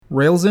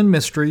Rails End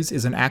Mysteries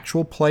is an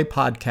actual play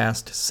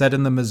podcast set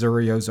in the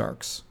Missouri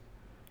Ozarks.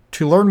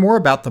 To learn more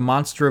about the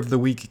Monster of the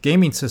Week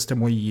gaming system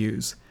we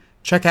use,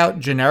 check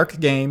out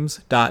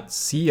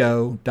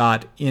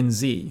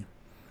genericgames.co.nz.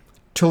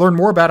 To learn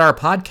more about our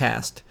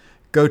podcast,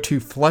 go to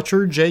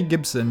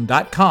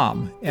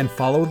FletcherJGibson.com and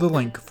follow the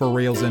link for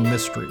Rails End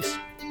Mysteries.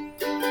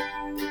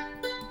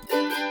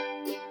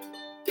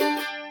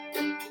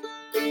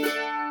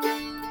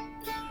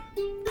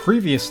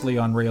 Previously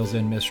on Rails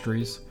End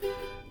Mysteries,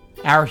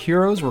 our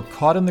heroes were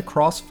caught in the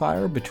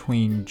crossfire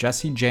between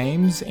Jesse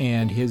James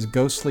and his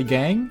ghostly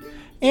gang,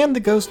 and the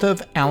ghost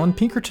of Alan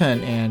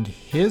Pinkerton and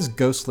his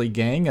ghostly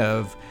gang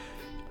of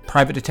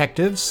private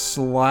detectives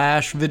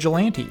 /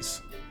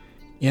 vigilantes.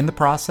 In the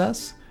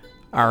process,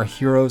 our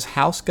hero's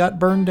house got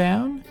burned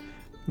down,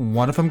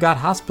 one of them got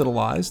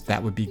hospitalized,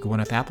 that would be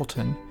Gwyneth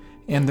Appleton,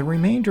 and the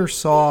remainder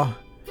saw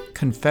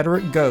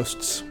Confederate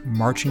ghosts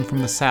marching from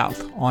the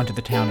south onto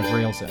the town of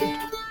Rails End.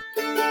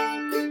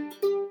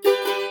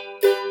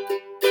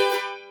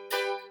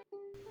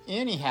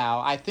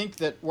 Anyhow, I think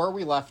that where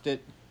we left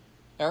it,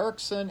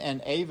 Erickson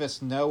and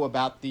Avis know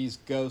about these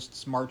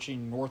ghosts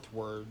marching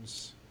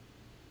northwards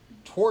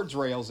towards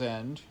Rails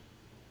End,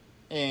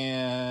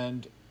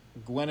 and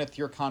Gwyneth,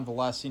 you're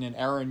convalescing, and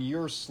Aaron,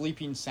 you're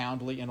sleeping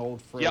soundly in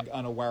Old Frigg,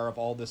 unaware of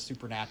all this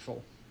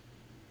supernatural.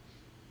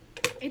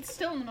 It's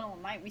still in the middle of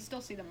the night. We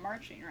still see them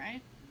marching,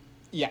 right?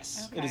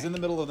 Yes, okay. It is in the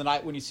middle of the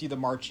night when you see them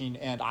marching,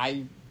 and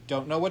I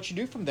don't know what you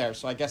do from there,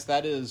 so I guess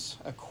that is,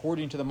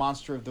 according to the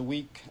Monster of the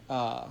Week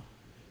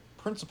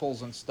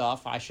principles and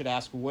stuff, I should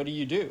ask, what do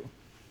you do?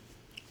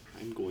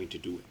 I'm going to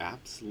do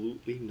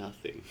absolutely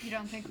nothing. You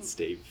don't think?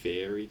 Stay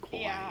very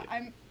quiet. Yeah,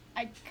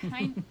 I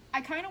kind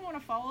of want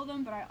to follow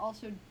them, but I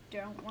also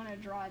don't want to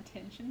draw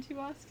attention to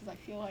us because I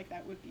feel like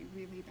that would be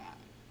really bad.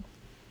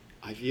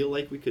 I feel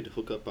like we could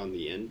hook up on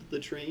the end of the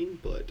train,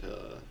 but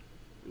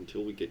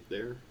until we get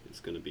there, it's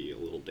going to be a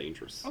little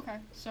dangerous. Okay,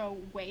 so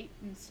wait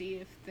and see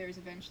if there's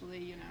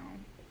eventually,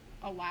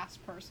 a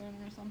last person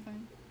or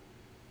something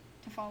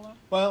to follow.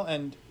 Well,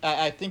 and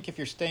I think if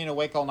you're staying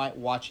awake all night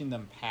watching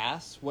them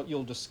pass, what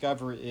you'll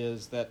discover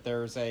is that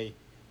there's a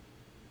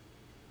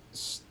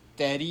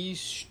steady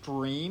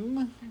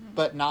stream,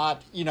 but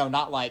not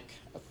like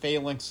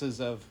phalanxes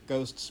of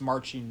ghosts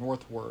marching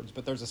northwards,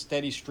 but there's a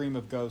steady stream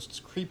of ghosts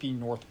creeping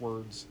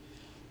northwards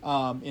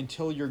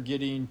until you're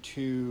getting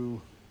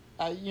to,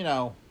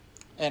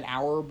 an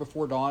hour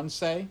before dawn,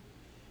 say,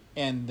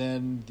 and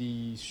then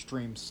the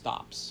stream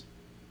stops.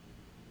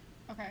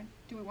 Okay.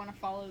 Do we want to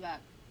follow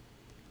that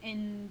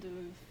end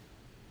of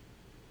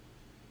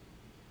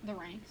the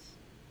ranks?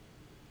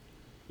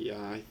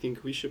 Yeah, I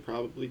think we should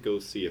probably go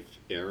see if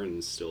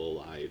Aaron's still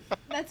alive.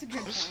 That's a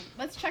good point.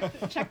 Let's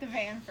check the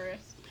van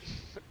first.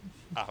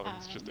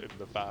 Alan's just in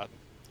the van.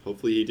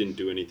 Hopefully he didn't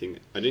do anything.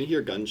 I didn't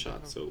hear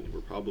gunshots, so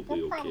we're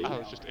probably okay.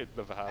 Alan's just in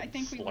the van, I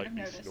think we would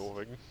have slightly noticed.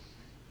 snoring.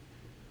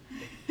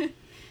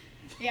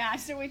 Yeah,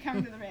 so we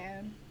come to the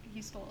van.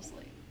 He's still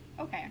asleep.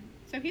 Okay,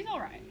 so he's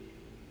alright.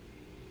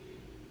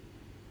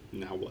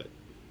 Now what?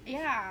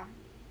 Yeah.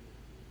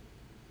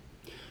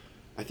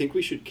 I think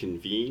we should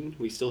convene.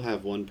 We still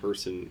have one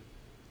person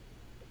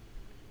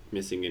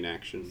missing in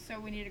action. So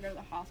we need to go to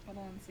the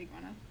hospital and see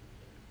Gwyneth.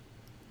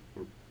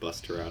 Or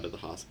bust her out of the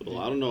hospital.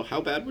 I don't know.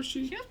 How bad was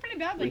she? She was pretty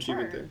badly when she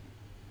went hurt. there?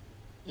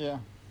 Yeah.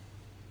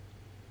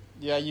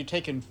 Yeah, you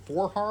taken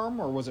 4 harm,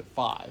 or was it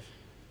 5?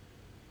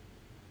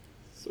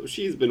 So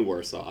she's been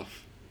worse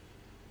off.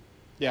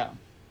 Yeah.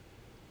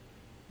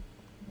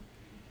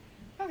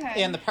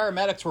 Okay. And the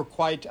paramedics were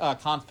quite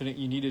confident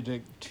you needed to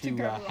go to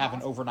the have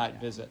an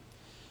overnight visit.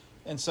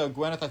 And so,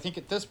 Gwyneth, I think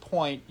at this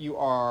point you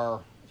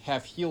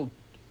have healed,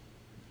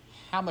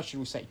 how much did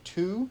we say,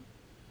 2?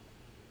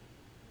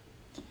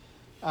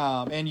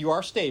 And you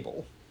are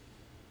stable.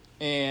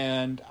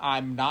 And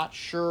I'm not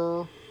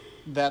sure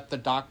that the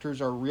doctors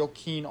are real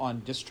keen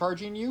on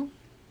discharging you.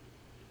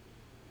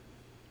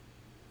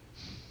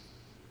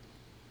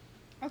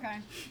 Okay.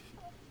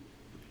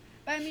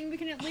 But, I mean, we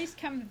can at least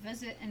come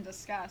visit and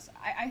discuss.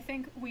 I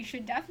think we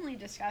should definitely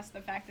discuss the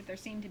fact that there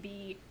seem to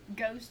be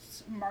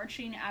ghosts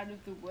marching out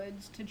of the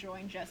woods to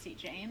join Jesse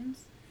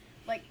James.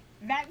 Like,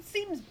 that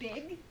seems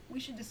big. We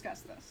should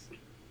discuss this.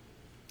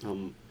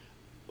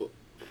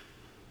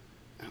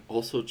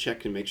 Also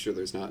check and make sure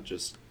there's not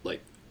just,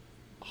 like,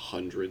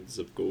 hundreds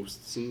of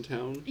ghosts in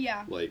town.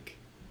 Yeah. Like,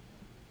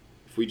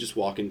 if we just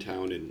walk in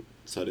town and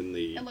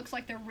suddenly It looks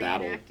like they're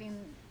battle, reenacting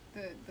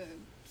the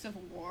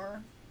Civil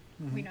War.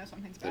 We know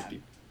something's bad.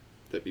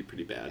 That'd be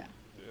pretty bad.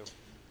 Yeah.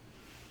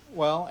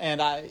 Well,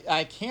 and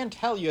I can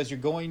tell you as you're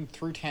going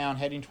through town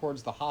heading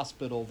towards the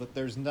hospital that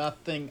there's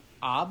nothing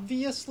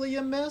obviously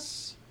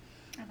amiss.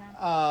 Okay.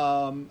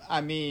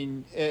 I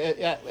mean,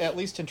 at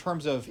least in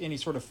terms of any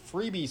sort of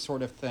freebie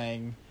sort of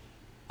thing,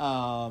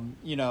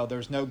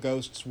 there's no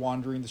ghosts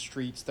wandering the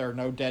streets. There are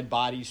no dead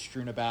bodies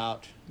strewn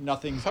about.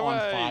 Nothing's on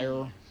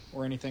fire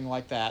or anything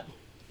like that.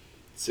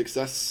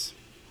 Success.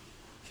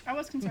 I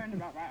was concerned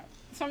about that.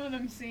 Some of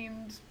them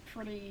seemed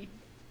pretty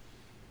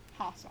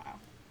hostile.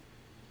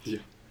 Yeah.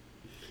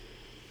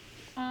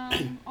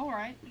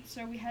 Alright,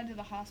 so we head to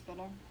the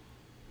hospital.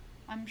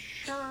 I'm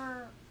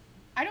sure...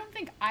 I don't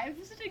think I've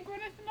visited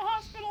Gwyneth in the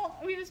hospital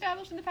we've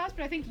established in the past,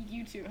 but I think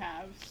you two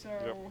have, so...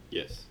 Yep.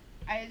 Yes.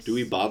 I Do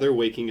we bother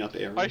waking up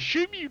Aaron? I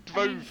assume you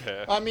drove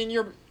here. I mean,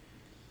 you're.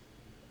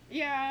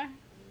 Yeah.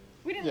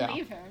 We didn't Yeah.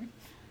 leave him.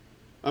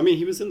 I mean,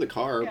 he was in the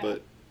car, Yeah.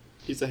 but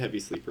he's a heavy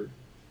sleeper.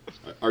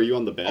 Are you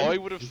on the bed? I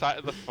would have sat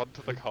in the front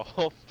of the car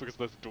because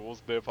there's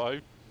doors nearby,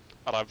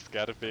 and I'm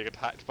scared of being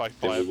attacked by Then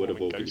we fire would have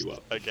falling woken you ghosts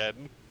up.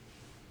 again.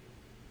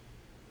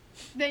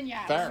 Then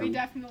yeah, Fair. we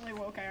definitely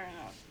woke Aaron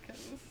up,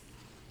 because...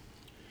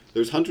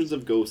 There's hundreds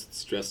of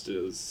ghosts dressed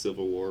as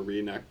Civil War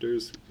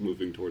reenactors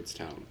moving towards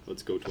town.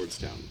 Let's go towards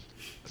town.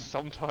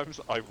 Sometimes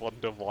I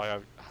wonder why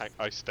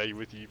I stay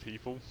with you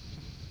people.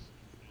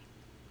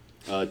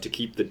 To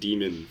keep the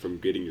demon from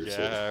getting your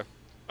soul. Yeah,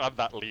 and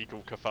that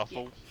legal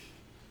kerfuffle.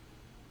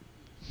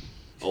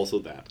 Also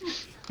that.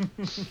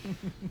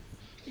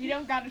 You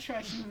don't got a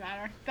choice in the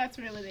matter. That's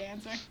really the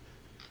answer.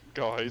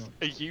 Guys,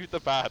 are you the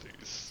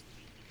baddies?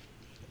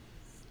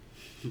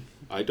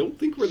 I don't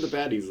think we're the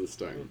baddies this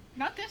time.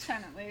 Not this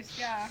time, at least,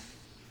 yeah.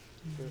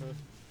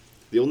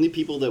 The only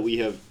people that we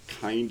have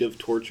kind of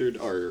tortured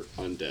are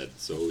undead,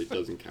 so it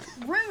doesn't count.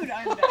 Rude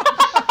undead.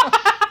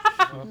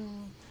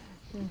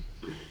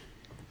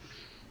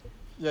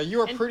 Yeah, you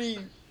were pretty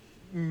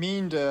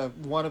mean to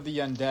one of the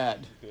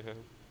undead Yeah.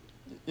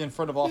 in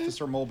front of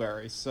Officer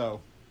Mulberry,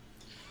 so.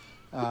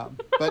 But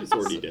He's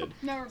already dead.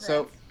 No regrets.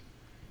 So,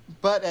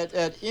 but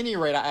at any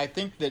rate, I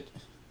think that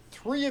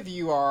 3 of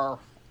you are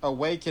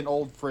awake in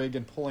Old Frigg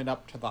and pulling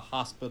up to the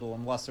hospital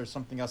unless there's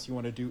something else you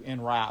want to do en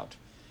route.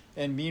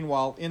 And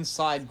meanwhile,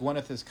 inside,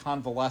 Gwyneth is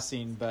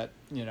convalescing, but,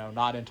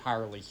 not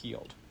entirely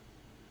healed.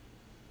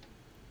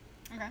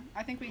 Okay,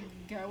 I think we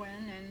go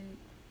in and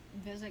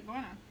visit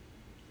Gwyneth.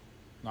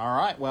 All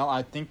right, well,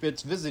 I think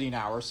it's visiting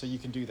hours, so you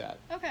can do that.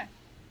 Okay.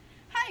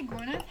 Hi,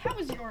 Gwyneth. How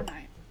was your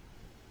night?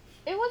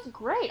 It was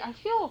great. I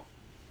feel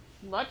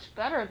much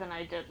better than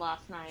I did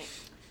last night.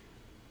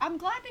 I'm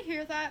glad to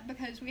hear that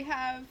because we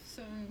have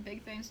some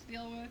big things to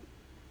deal with.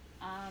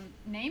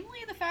 Namely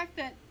the fact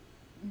that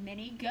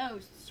many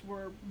ghosts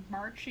were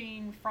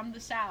marching from the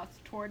south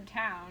toward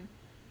town,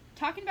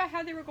 talking about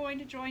how they were going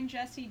to join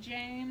Jesse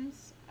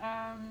James.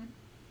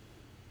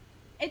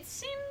 It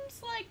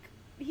seems like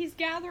he's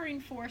gathering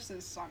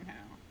forces somehow.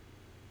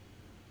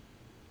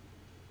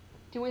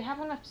 Do we have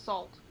enough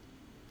salt?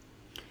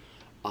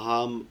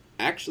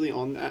 Actually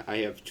on that, I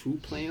have 2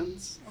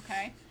 plans.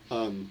 Okay.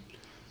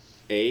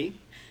 A,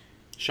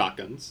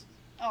 shotguns.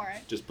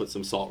 Alright. Just put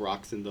some salt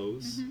rocks in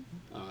those.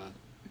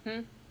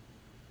 Mhm.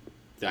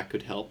 That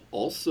could help.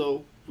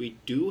 Also, we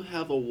do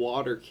have a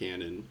water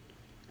cannon,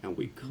 and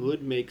we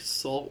could make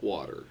salt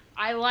water.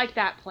 I like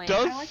that plan.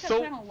 Does I like that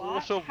salt plan a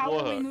lot. water How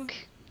will we work? move-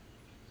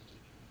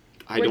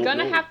 I We're don't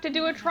gonna know. have to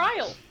do a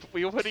trial.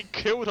 We already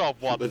killed our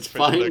one. Let's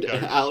prisoner find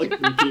ghost. Alec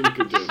and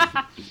Pinkerton.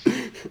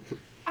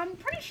 I'm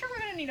pretty sure we're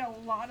going to need a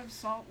lot of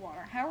salt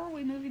water. How are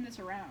we moving this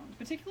around?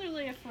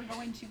 Particularly if we're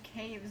going to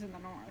caves in the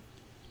north.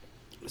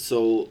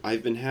 So,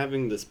 I've been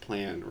having this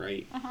plan,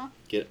 right? Uh-huh.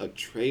 Get a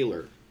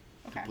trailer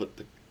Okay. to put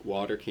the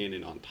water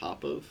cannon on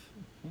top of,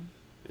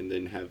 and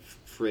then have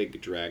Frigg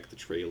drag the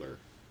trailer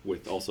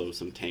with also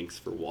some tanks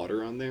for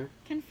water on there.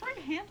 Can Frigg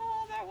handle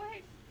all that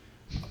weight?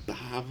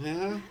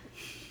 Yeah,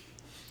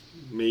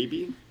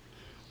 maybe.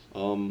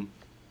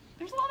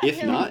 There's a lot of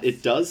If not, hills.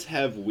 it does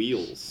have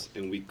wheels,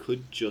 and we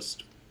could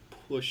just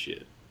push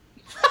it.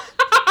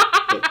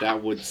 But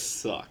that would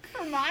suck.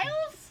 For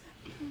miles?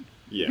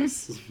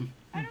 Yes.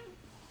 I don't...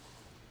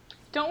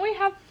 Don't we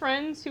have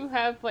friends who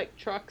have, like,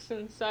 trucks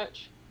and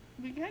such?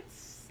 We could...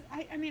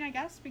 I mean, I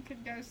guess we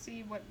could go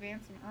see what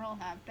Vance and Earl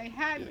have. They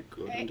had Yeah,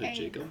 go down to a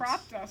Jacob's.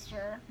 crop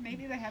duster.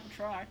 Maybe they have a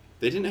truck.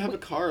 They didn't have a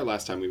car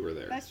last time we were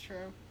there. That's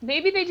true.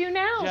 Maybe they do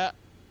now. Yeah,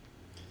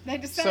 They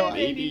decided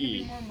they need to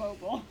maybe- be more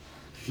mobile.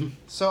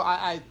 So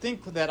I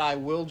think that I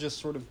will just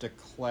sort of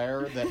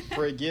declare that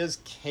Frigg is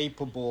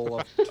capable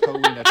of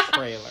towing a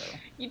trailer.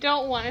 You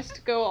don't want us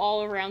to go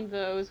all around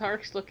the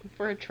Ozarks looking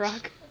for a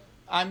truck.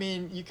 I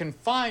mean, you can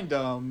find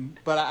them,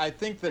 but I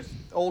think that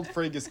Old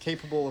Frigg is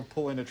capable of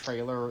pulling a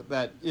trailer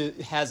that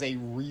has a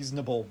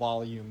reasonable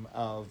volume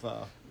of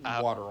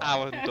water on it.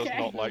 Alan does Okay.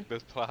 not like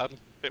this plan.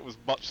 It was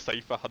much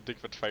safer hunting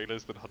for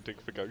trailers than hunting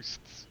for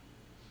ghosts.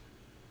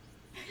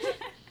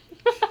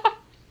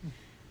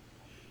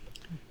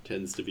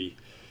 Tends to be.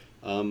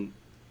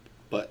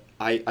 But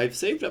I've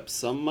saved up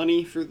some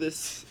money for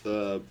this,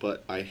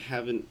 but I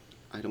haven't,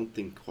 I don't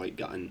think, quite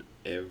gotten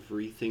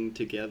everything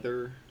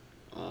together.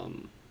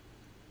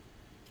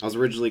 I was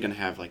originally going to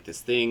have, like,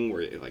 this thing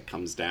where it, like,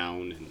 comes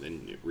down and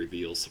then it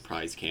reveals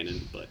surprise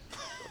cannon, but...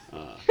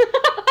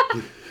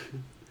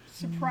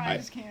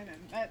 Surprise cannon.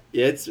 That...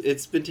 Yeah,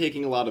 it's been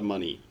taking a lot of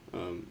money,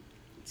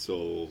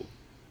 so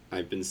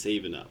I've been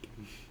saving up.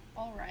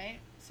 All right.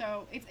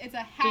 So it's a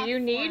half. Do you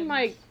need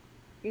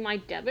my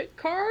debit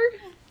card?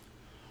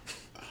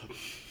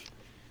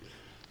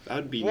 That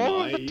would be What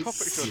nice. are the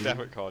topics of a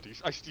debit card?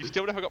 You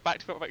still never got back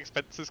to my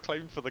expenses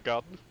claim for the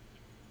gun?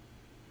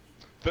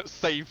 that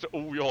saved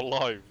all your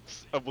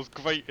lives and was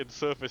great in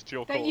service to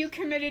your That cause. you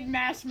committed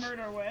mass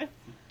murder with.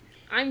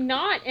 I'm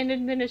not in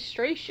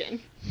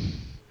administration.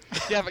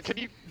 Yeah, but can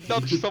you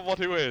nudge someone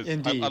who is?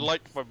 Indeed. I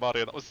like my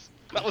money, and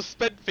that was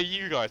spent for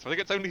you guys. I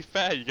think it's only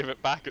fair you give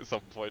it back at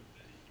some point.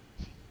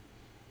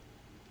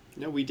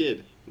 No, we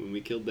did when we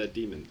killed that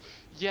demon.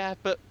 Yeah,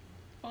 but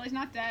Well, he's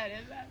not dead,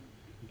 is that?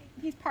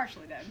 He's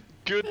partially dead.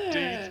 good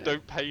deeds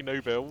don't pay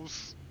no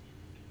bills.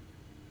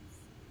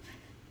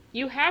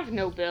 You have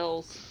no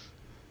bills.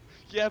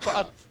 Yeah,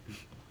 but You're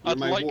I'd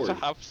my like to ward.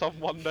 have some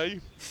one day.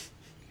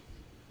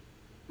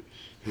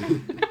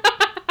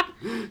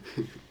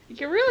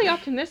 You're really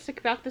optimistic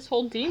about this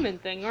whole demon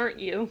thing, aren't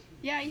you?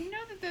 Yeah, you know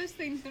that those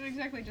things don't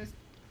exactly just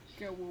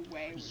go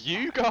away. with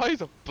You time.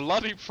 guys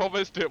bloody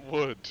promised it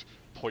would,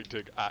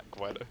 pointing at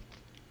Gwyneth.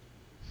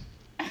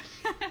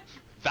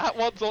 That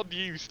one's on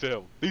you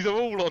still. These are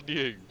all on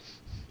you.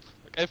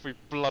 Like every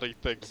bloody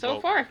thing. So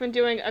well, far, I've been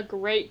doing a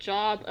great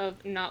job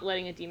of not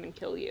letting a demon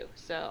kill you,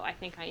 so I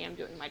think I am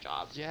doing my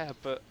job. Yeah,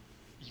 but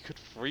you could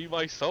free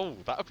my soul.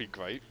 That would be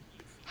great.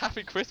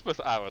 Happy Christmas,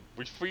 Aaron.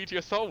 We freed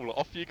your soul.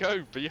 Off you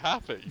go. Be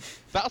happy.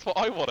 That's what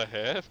I want to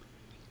hear.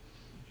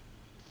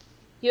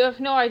 You have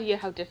no idea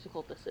how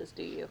difficult this is,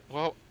 do you?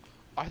 Well,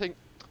 I think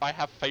I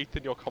have faith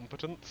in your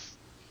competence.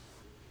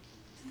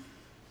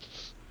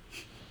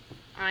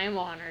 I am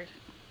honored.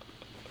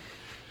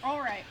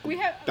 Alright, we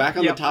have... Back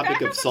on Yep. the topic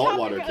back on of the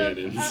saltwater topic of-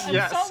 cannons. of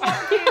Yes.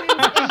 saltwater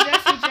cannons and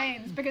Jesse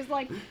James, because,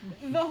 like,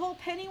 the whole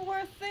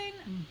Pennyworth thing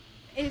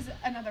is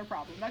another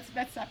problem. That's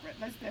separate.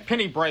 That's different.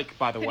 Penny Break,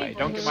 by the Penny way.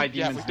 Don't Break. get my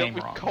Yeah, demon's we name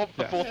wrong. can't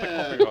Yeah. afford the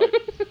Yeah.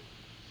 copyright.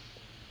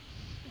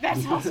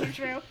 That's also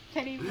true.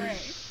 Penny Break.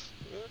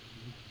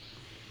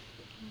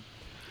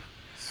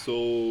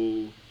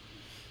 So,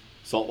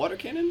 saltwater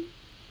cannon,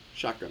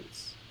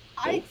 shotguns.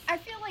 Both? I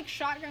feel like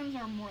shotguns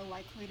are more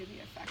likely to be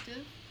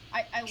effective.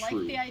 I like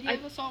True. the idea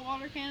of a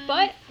saltwater cannon,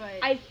 But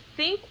I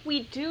think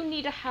we do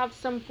need to have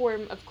some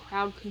form of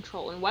crowd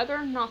control, and whether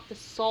or not the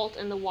salt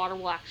and the water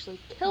will actually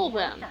kill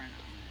them, Work on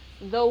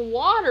it. the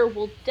water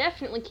will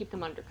definitely keep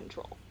them under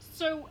control.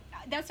 So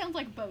that sounds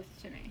like both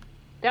to me.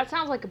 That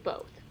sounds like a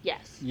both,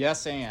 yes.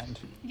 Yes, and.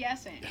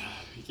 Yes, and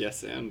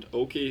Yes, and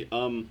okay.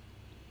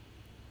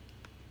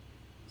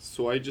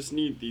 So I just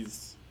need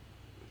these.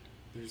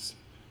 There's,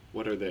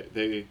 what are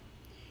they?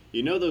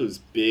 You know those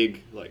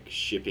big like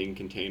shipping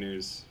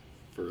containers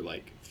for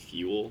like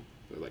fuel?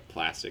 They're like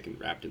plastic and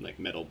wrapped in like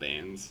metal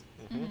bands.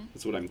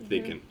 That's what I'm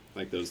thinking.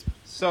 Like those.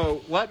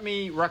 So let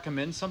me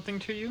recommend something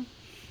to you,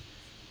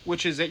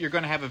 which is that you're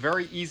going to have a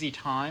very easy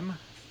time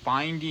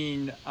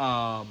finding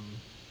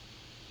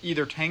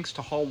either tanks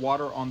to haul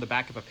water on the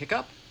back of a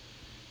pickup,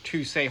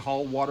 to say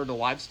haul water to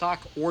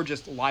livestock, or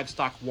just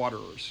livestock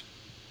waterers.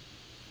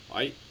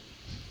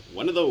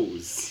 One of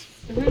those.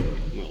 I'm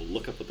gonna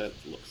look up what that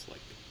looks like.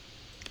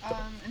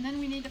 and then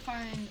we need to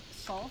find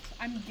salt.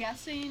 I'm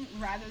guessing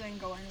rather than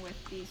going with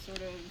the sort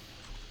of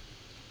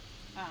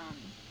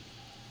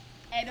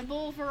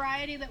edible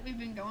variety that we've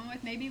been going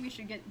with, maybe we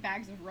should get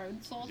bags of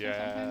road salt or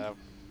Yeah.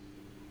 something.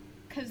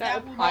 Because That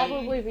that would will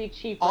probably be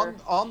cheaper.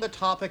 On the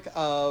topic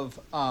of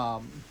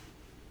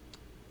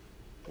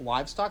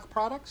livestock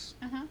products,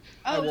 Uh-huh.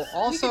 I Oh, will we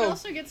also- could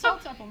also get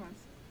salt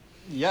supplements.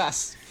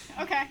 yes.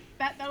 Okay,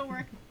 that'll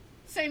work.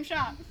 Same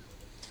shop.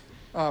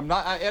 And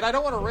I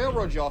don't want to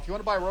railroad you off. If you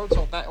want to buy road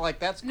salt,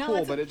 that's No, cool.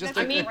 that's a- But it just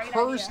that's a it great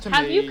occurs idea. to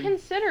Have me. you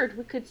considered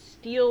we could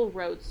steal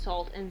road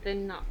salt and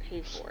then not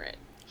pay for it?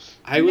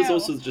 I was No.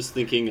 also just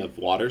thinking of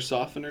water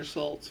softener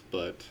salt,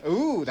 but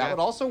Ooh, that Yeah. would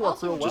also work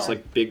Also real well. just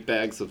like big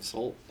bags of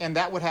salt. And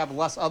that would have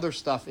less other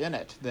stuff in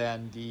it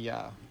than the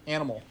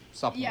animal Yeah,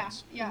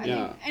 supplements. yeah, I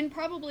Yeah. think- and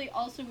probably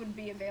also would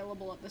be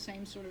available at the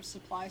same sort of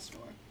supply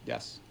store.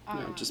 Yes.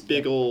 Just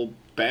big old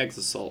bags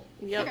of salt.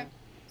 Yep. Okay.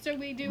 So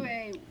we do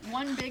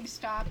one big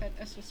stop at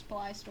a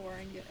supply store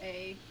and get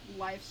a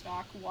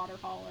livestock water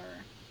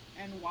hauler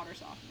and water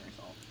softener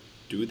salt.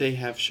 Do they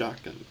have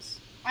shotguns?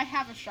 I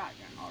have a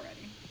shotgun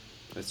already.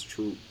 That's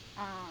true.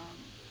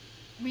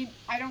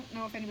 I don't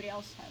know if anybody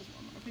else has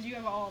one because you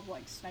have all of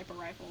like sniper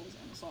rifles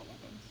and assault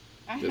weapons.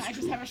 That's I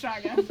just true. have a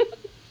shotgun.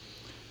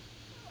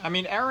 I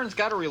mean, Aaron's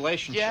got a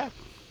relationship. Yeah,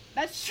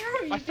 That's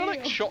true. You I feel do.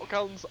 like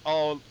shotguns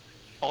aren't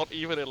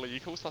even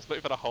illegal, so that's not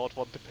even a hard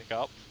one to pick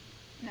up,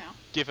 No.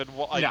 given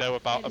what I No. know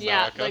about Yeah,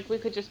 America. like we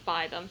could just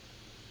buy them.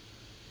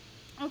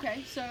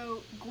 Okay,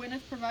 so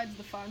Gwyneth provides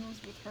the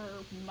funds with her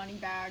money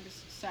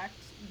bags sect.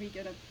 We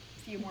get a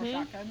few more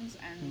shotguns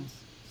and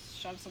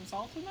shove some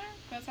salt in there.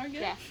 That's our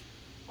good. Yeah.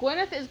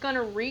 Gwyneth is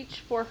gonna reach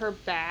for her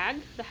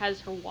bag that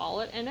has her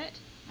wallet in it.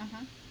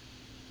 Uh-huh.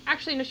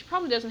 Actually, no, she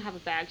probably doesn't have a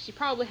bag. She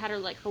probably had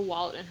her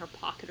wallet in her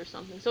pocket or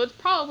something. So it's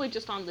probably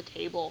just on the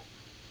table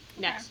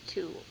next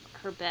to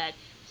her bed.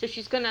 So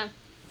she's gonna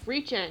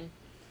reach in,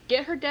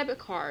 get her debit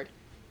card,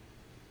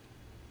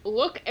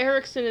 look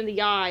Erickson in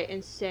the eye,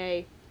 and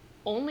say,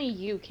 "Only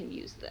you can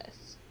use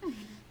this."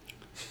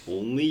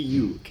 Only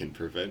you can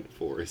prevent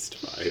forest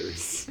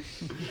fires.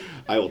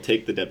 I will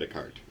take the debit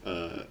card.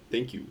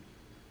 Thank you.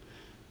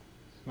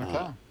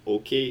 Okay.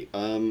 Okay.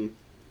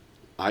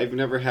 I've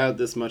never had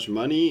this much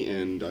money,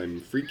 and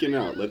I'm freaking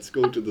out. Let's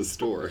go to the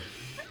store.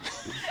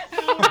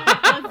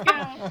 Let's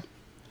go.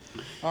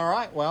 All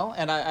right, well,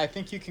 and I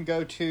think you can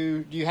go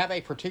to... Do you have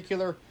a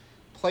particular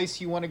place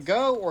you want to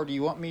go, or do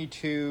you want me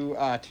to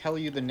tell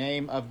you the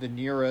name of the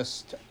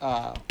nearest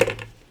farm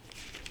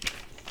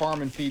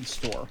and feed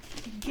store?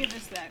 Give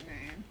us that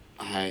name.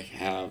 I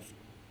have...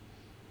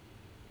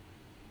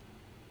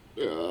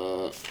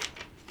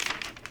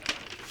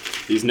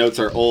 These notes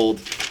are old.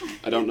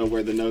 I don't know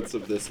where the notes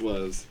of this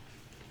was.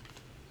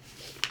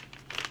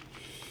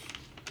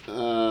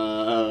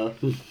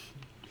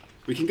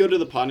 We can go to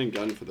the Pawn and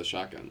Gun for the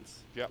shotguns.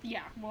 Yeah,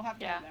 we'll have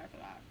to Yeah. go there for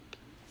that.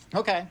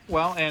 Okay,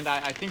 well, and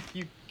I think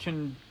you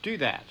can do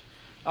that.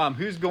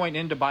 Who's going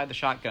in to buy the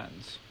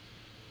shotguns?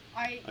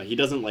 He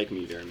doesn't like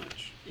me very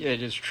much.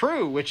 It is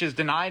true, which has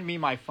denied me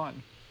my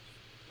fun.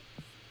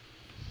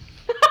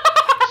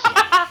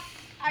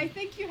 I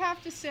think you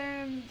have to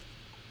send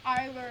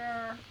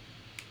either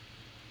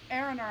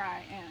Aaron or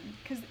I in,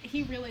 because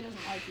he really doesn't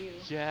like you.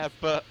 Yeah,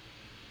 but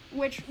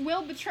Which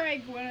will betray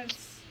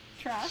Gwyneth's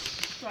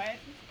trust, right?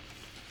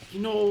 You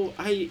know,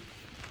 I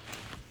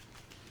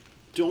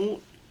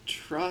don't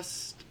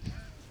trust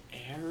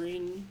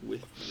Aaron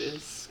with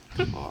this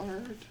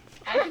card.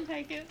 I can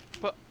take it.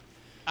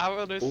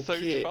 Aaron is so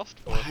Okay,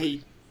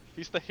 trustworthy.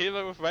 He's the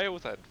hero of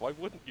Rails End. Why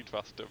wouldn't you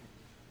trust him?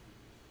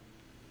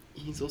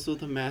 He's also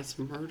the mass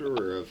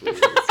murderer of Rails.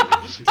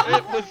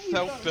 It was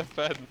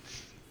self-defense.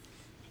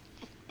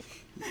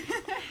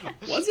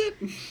 Was it?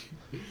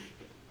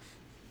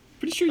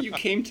 Pretty sure you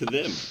came to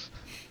them.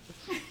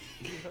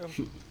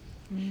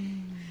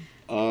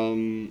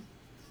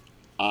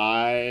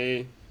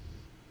 I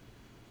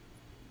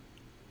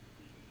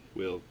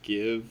will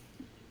give...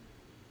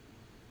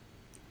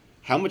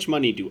 How much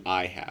money do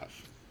I have?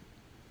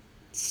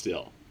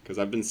 Still, because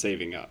I've been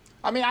saving up.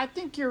 I mean, I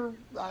think you're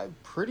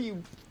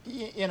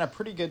in a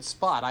pretty good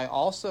spot. I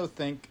also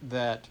think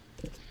that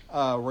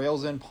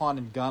Rails End Pawn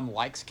and Gun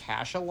likes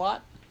cash a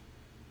lot.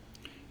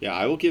 Yeah,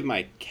 I will give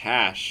my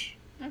cash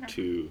Okay.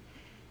 to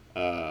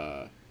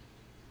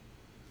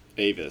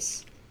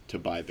Avis to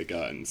buy the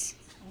guns.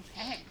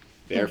 Okay.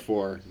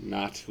 Therefore,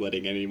 not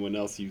letting anyone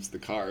else use the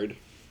card,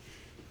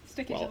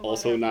 Sticking while to the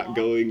also letter of not law.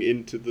 going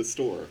into the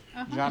store.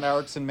 John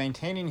Erickson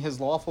maintaining his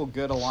lawful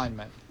good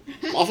alignment.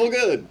 Lawful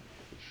good!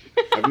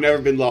 I've never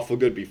been lawful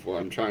good before.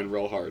 I'm trying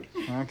real hard.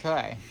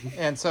 Okay.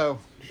 And so,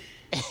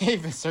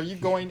 Avis, are you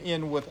going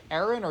in with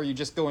Aaron, or are you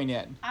just going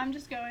in? I'm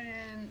just going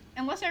in,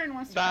 unless Aaron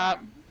wants to Nah.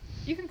 come.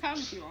 You can come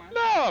if you want.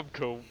 No, I'm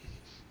cool.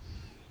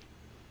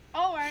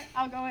 Alright,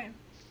 I'll go in.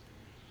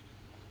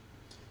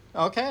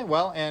 Okay,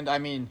 well, and I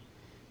mean,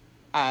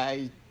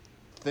 I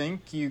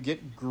think you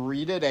get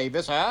greeted,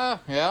 Avis.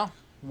 Yeah.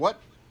 What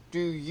do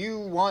you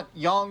want,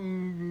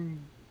 young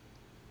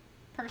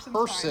Person.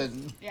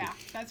 person? Yeah,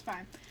 that's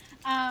fine.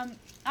 I'm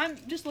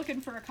just looking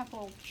for a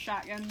couple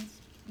shotguns,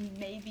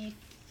 maybe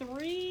 2 or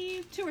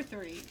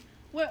 3.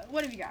 What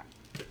have you got?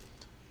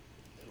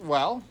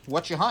 Well,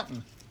 what you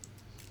hunting?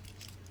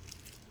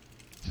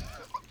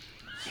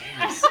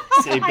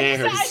 Say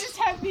bears. I just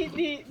have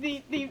the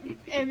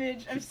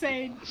image of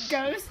saying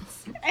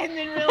ghosts and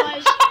then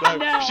realized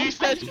no. She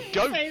said I shouldn't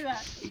ghosts. say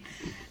that.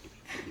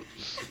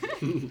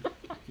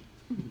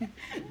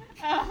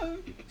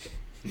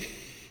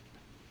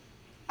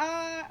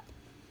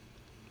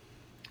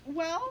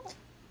 Well,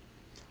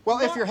 Well,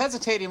 if you're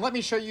hesitating, let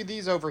me show you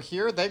these over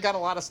here. They've got a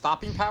lot of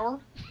stopping power.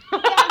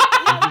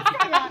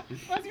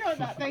 let's go with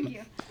that. Thank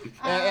you.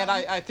 And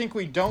I think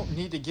we don't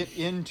need to get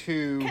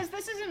into... Because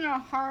this isn't a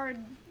hard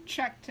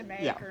check to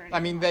make Yeah, or anything. I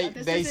mean, like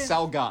that. they This isn't-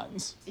 sell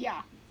guns.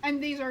 Yeah,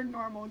 and these are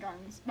normal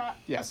guns, not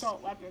Yes.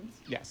 assault weapons.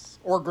 Yes.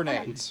 Or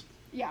grenades.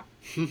 Yeah.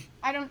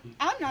 I'm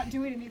not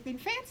doing anything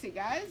fancy,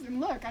 guys.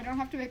 And look, I don't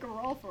have to make a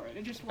roll for it.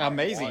 It just works.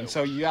 Amazing.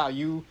 So, yeah,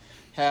 you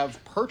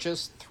have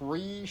purchased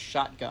 3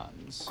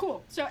 shotguns.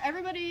 Cool. So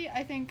everybody,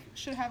 I think,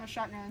 should have a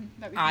shotgun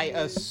that we can I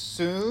use.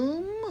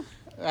 assume,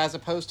 as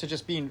opposed to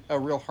just being a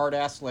real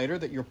hard-ass later,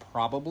 that you're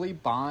probably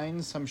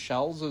buying some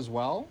shells as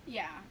well.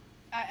 Yeah.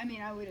 I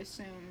mean, I would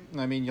assume.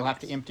 I mean, you'll have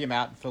to empty them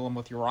out and fill them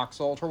with your rock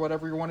salt or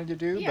whatever you're wanting to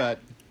do, Yeah. but...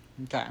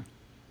 Okay. I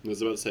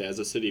was about to say, as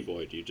a city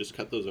boy, do you just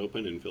cut those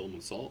open and fill them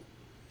with salt?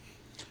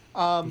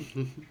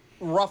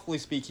 Roughly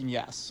speaking,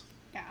 yes.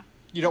 Yeah.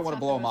 You don't It's want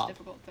to not blow the them most up.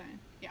 Difficult thing.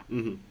 Yeah.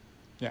 Mm-hmm.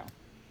 Yeah.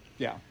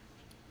 Yeah.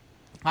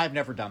 I've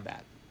never done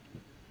that.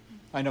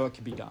 I know it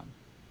can be done.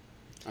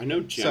 I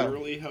know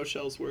generally how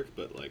shells work,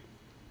 but, like,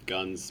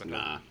 guns,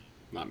 nah,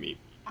 not me.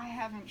 I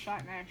haven't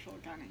shot an actual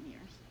gun in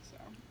years, so.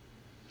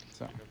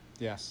 So,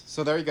 yes.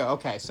 So there you go.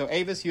 Okay, so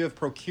Avis, you have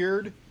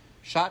procured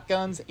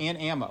shotguns and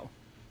ammo.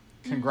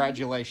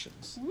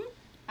 Congratulations. Whoop.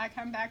 I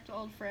come back to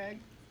Old Frigg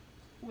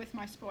with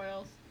my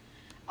spoils.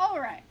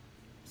 All right.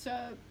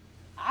 So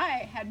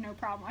I had no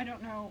problem. I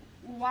don't know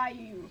why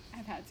you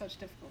have had such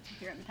difficulty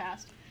here in the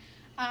past.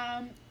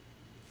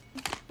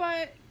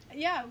 But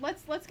yeah,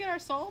 let's get our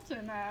salt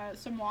and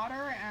some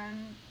water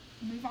and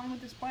move on with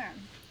this plan.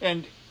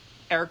 And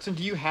Erickson,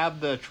 do you have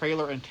the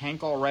trailer and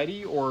tank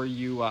already, or are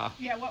you?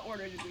 Yeah. What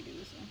order did we do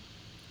this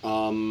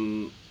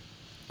in?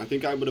 I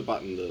think I would have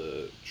bought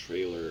the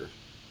trailer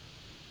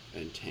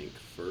and tank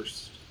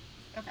first.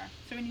 Okay,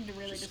 so we need to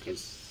really Just just get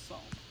 'cause-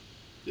 salt.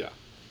 Yeah.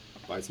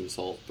 Buy some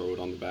salt, throw it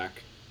on the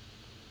back,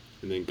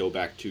 and then go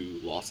back to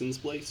Lawson's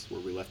place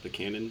where we left the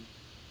cannon.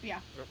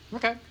 Yeah.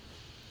 Okay.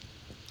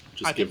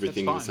 Just I get think that's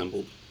everything fine.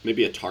 assembled.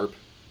 Maybe a tarp,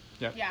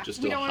 Yeah. Just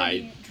we to don't want to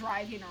be hide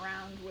driving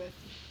around with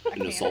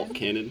an assault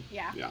cannon.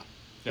 Yeah. Yeah.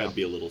 Yeah. That'd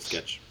be a little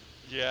sketch.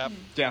 Yeah.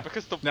 Yeah.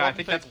 Because the No, I one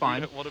think thing that's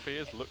fine. we don't want to be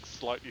is look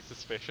slightly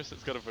suspicious.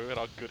 It's going to ruin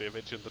our good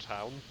image in the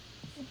town.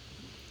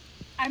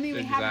 I mean,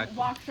 we haven't Exactly.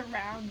 walked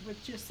around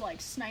with just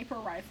like sniper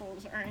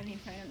rifles or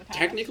anything in the past.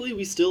 Technically,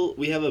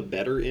 we have a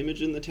better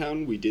image in the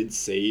town. We did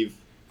save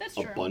That's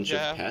a true. bunch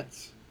Yeah. of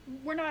pets.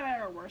 We're not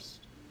at our worst.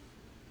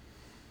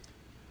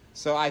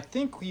 So I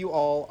think you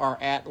all are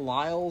at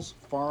Lyle's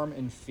Farm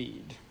and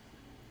Feed.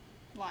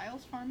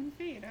 Lyle's Farm and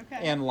Feed. Okay.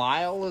 And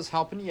Lyle is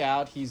helping you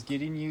out. He's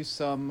getting you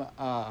some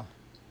a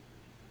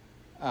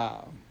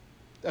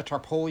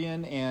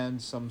tarpaulin and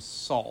some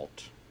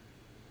salt.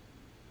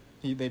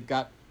 They've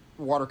got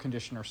water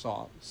conditioner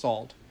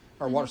salt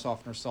or water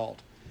softener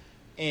salt.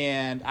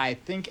 And I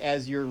think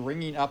as you're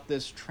ringing up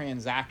this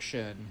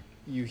transaction,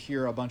 you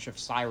hear a bunch of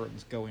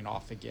sirens going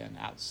off again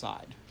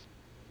outside.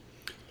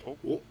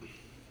 Oh,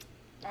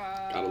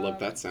 gotta love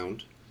that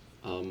sound.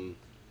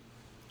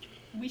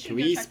 We should Can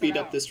go we check speed that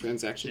up out. this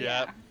transaction?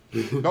 Yeah.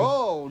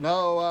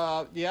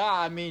 No, yeah,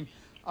 I mean,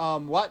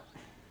 what?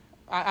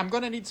 I'm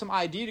going to need some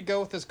ID to go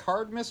with this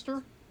card,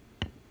 mister.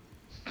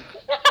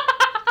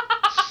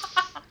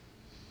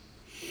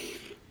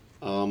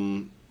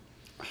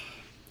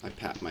 I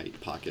pat my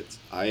pockets.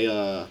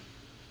 I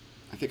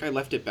think I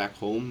left it back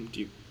home. Do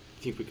you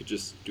think we could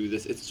just do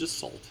this? It's just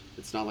salt.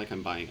 It's not like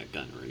I'm buying a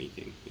gun or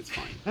anything. It's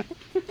fine.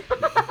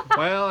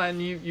 Well,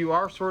 and you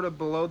are sort of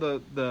below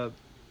the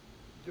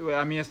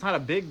I mean, it's not a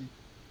big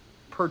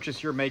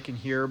purchase you're making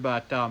here,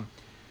 but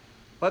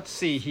let's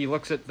see. He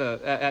looks at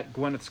at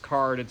Gwyneth's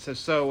card and says,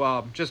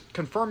 "So, just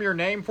confirm your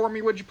name for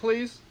me, would you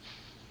please?"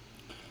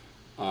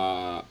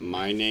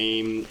 My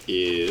name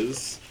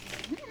is.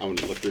 I want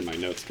to look through my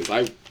notes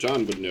because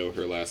John would know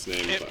her last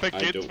name, It but I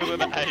begins don't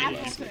with an remember A. her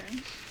last name.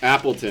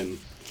 Appleton. Appleton.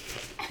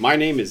 My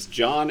name is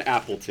John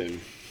Appleton.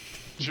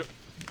 It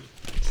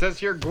says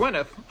here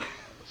Gwyneth.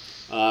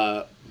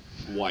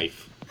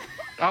 Wife.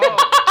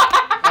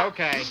 Oh,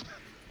 okay.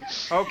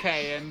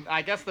 Okay, and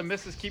I guess the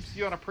missus keeps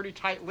you on a pretty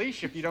tight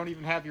leash if you don't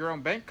even have your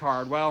own bank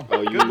card. Well,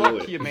 Oh, you good know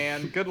luck it. to you,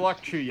 man. Good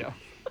luck to you.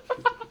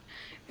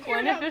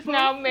 Gwyneth is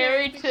now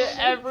married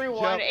to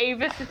everyone. Yep.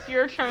 Avis, it's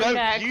your turn No,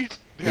 next.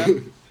 yeah,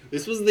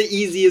 This was the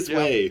easiest yeah.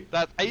 way.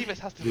 That Avis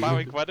has to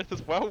marry Gwyneth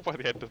as well by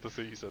the end of the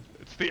season.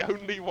 It's the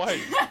only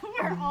way.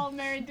 We're all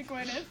married to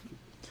Gwyneth.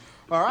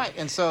 All right,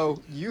 and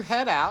so you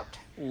head out,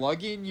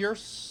 lugging your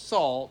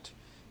salt,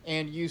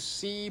 and you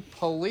see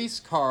police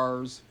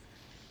cars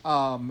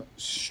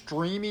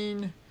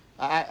streaming.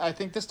 I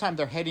think this time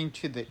they're heading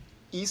to the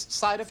east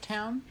side of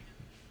town,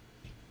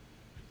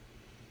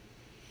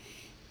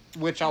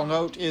 which I'll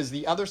note is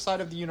the other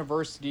side of the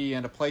university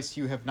and a place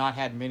you have not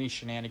had many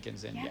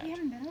shenanigans in Yeah, yet. we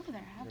haven't been over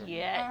there, have we?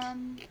 Yet.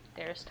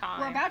 There's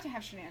time. We're about to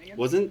have shenanigans.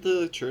 Wasn't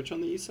the church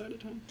on the east side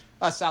of town?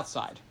 South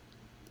side.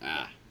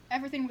 Ah.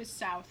 Everything was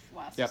south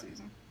last Yep.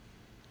 season.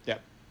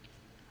 Yep.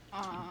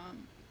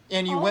 Um,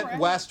 And you All went right.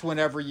 west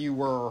whenever you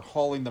were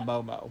hauling the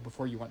Momo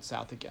before you went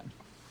south again.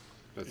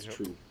 That's Yep.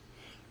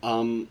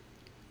 true.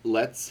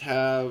 Let's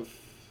have.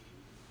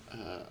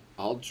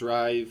 I'll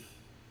drive.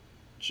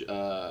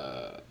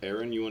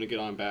 Aaron, you want to get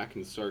on back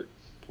and start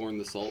pouring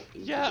the salt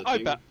into Yeah, the I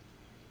thing? bet.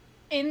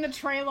 in the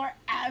trailer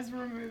as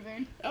we're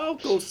moving. I'll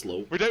go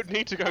slow. We don't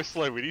need to go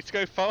slow, we need to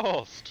go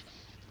fast.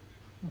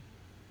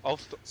 I'll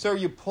So are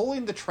you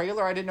pulling the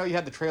trailer? I didn't know you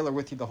had the trailer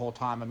with you the whole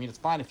time. I mean, it's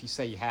fine if you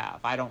say you have.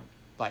 I don't,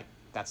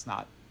 that's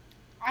not.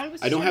 I don't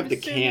sort have of the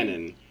assuming-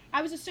 cannon.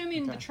 I was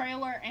assuming Okay. the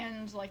trailer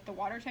and like the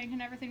water tank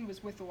and everything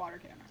was with the water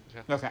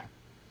cannon. Okay.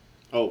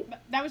 Oh.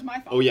 But that was my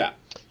thought. Oh yeah.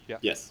 Yeah.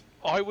 Yes.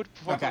 I would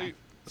probably Okay.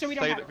 So we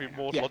don't say have that it it'd right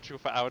be more Yeah. logical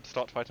for Aaron to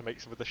start trying to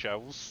make some of the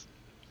shells.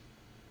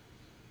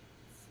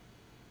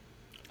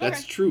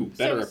 That's Okay. true.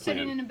 Better so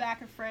sitting in plan. the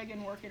back of Frigg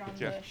and working on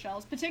Yeah. the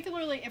shells,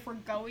 particularly if we're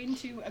going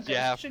to a ghost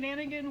Yeah.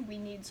 shenanigan, we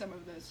need some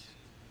of this.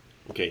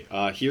 Okay.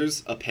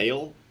 Here's a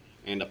pail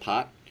and a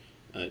pot.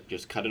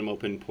 Just cut them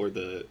open. Pour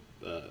the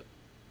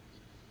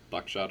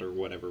buckshot or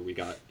whatever we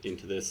got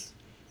into this.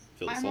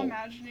 Fill the I'm salt.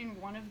 imagining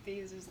one of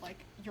these is like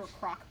your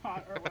crock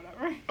pot or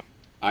whatever.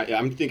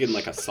 I'm thinking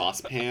like a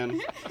saucepan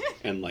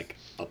and like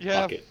a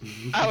Yeah. bucket.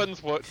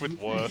 Aaron's worked with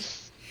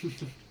worse.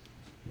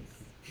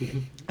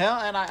 Well,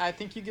 and I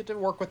think you get to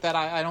work with that.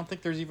 I don't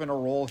think there's even a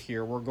role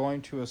here. We're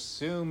going to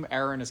assume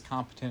Aaron is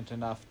competent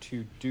enough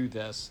to do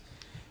this.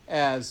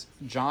 As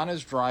John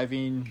is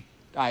driving,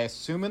 I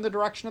assume in the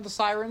direction of the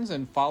sirens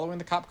and following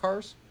the cop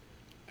cars.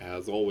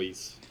 As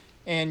always.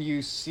 And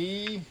you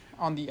see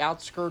on the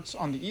outskirts,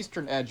 on the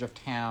eastern edge of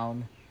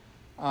town,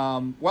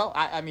 well,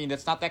 I mean,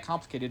 it's not that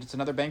complicated. It's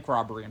another bank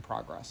robbery in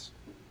progress.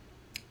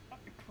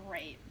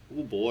 Great.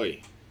 Oh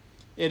boy.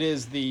 It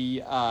is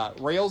the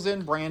Rails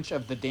End branch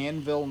of the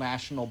Danville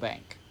National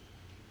Bank.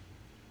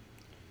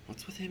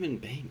 What's with him and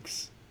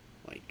banks?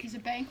 Like, He's a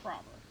bank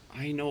robber.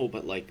 I know,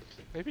 but like,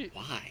 Maybe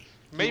why?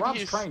 maybe robs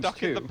he's trains,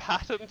 stuck in the too.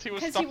 patterns he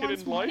was 'Cause stuck he in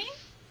wants life. money?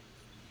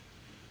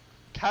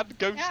 Can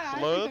ghosts Yeah, I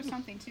think learn? there's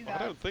something to I that.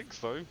 don't think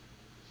so.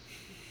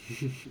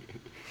 Can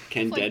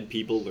It's like- dead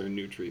people learn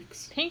new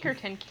tricks?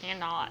 Pinkerton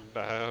cannot.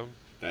 No.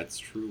 That's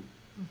true.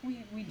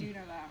 We do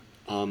know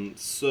that.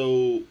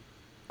 So,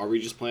 are we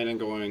just planning on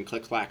going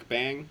click, clack,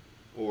 bang?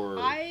 Or...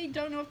 I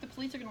don't know if the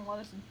police are going to let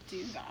us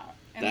do that.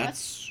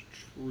 That's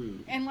true.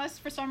 Unless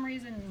for some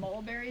reason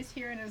Mulberry's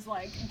here and is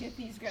like, get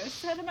these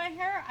ghosts out of my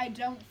hair, I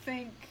don't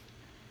think...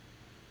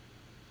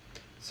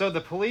 So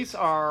the police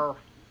are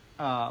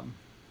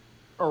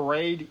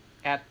arrayed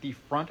at the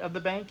front of the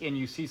bank, and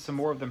you see some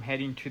more of them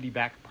heading to the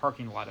back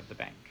parking lot of the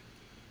bank.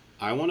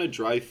 I want to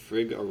drive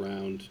Frigg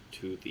around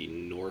to the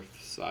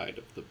north side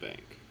of the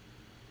bank.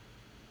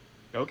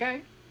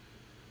 Okay.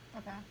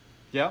 Okay.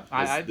 Yeah,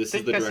 I This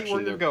think is the I see where direction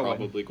you're they're going.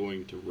 probably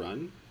going to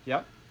run.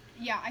 Yep.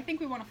 Yeah, I think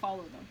we want to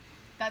follow them.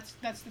 That's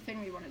the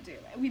thing we want to do.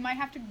 We might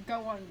have to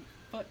go on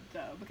foot,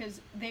 though, because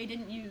they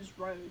didn't use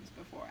roads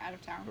before out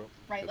of town,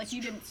 right? Like, That's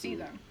you didn't see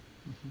true. them.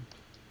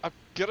 I'm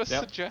gonna Yep.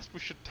 suggest we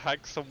should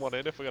tag someone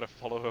in if we're gonna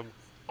follow him.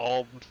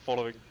 Armed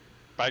following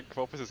bank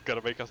robbers is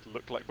gonna make us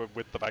look like we're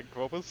with the bank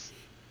robbers.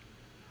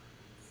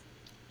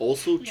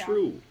 Also Yeah.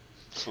 true.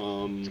 Just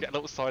get a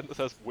little sign that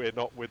says we're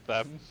not with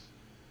them.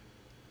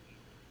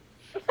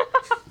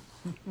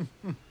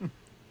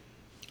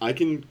 I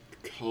can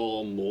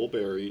call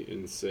Mulberry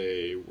and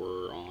say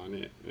we're on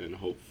it, and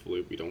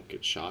hopefully we don't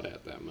get shot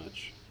at that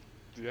much.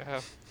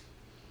 Yeah.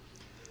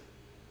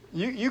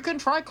 You can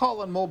try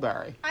calling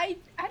Mulberry. I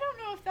don't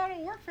know if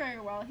that'll work very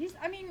well. I he's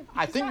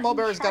think not in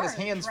Mulberry's got his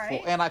charge, hands right?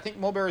 full, and I think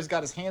Mulberry's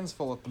got his hands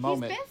full at the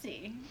moment. He's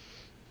busy.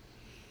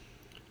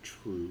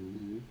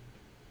 True.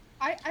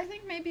 I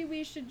think maybe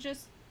we should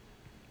just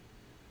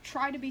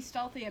try to be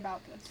stealthy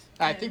about this.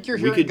 I and- think you're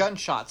We hearing could-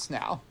 gunshots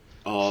now.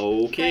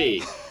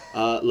 Okay.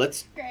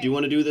 Let's. Great. Do you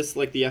want to do this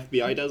like the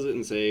FBI does it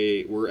and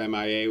say we're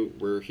MIA,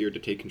 we're here to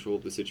take control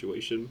of the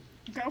situation?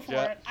 Go for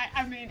Yeah. it.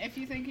 I mean, if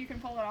you think you can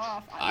pull it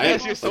off,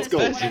 There's we'll your- assist let's go.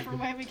 in whatever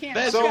way we can.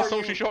 There's So your are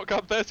salty you-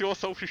 shotgun, there's your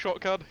salty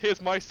shotgun, here's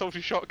my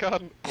salty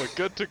shotgun, we're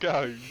good to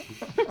go.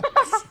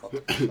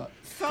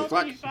 Salty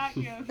Fuck. shot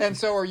you. And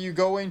so, are you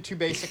going to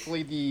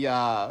basically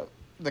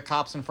the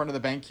cops in front of the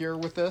bank here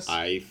with this?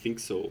 I think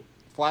so.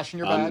 Flashing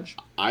your badge?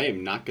 I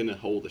am not going to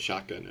hold a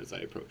shotgun as I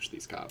approach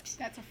these cops.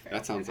 That's a fair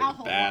That sounds point. like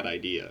I'll a bad hold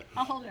idea.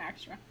 I'll hold an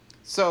extra.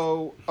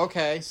 So,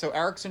 okay, so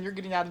Erickson, you're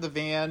getting out of the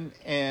van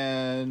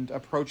and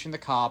approaching the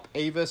cop.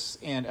 Avis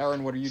and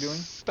Aaron, what are you doing?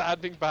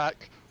 Standing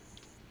back,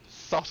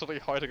 subtly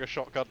hiding a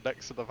shotgun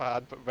next to the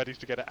van, but ready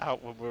to get it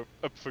out when we're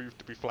approved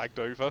to be flagged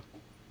over.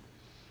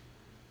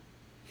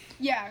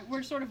 Yeah,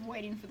 we're sort of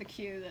waiting for the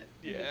cue that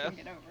we Yeah. can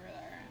get over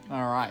there and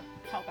All right.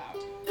 help out.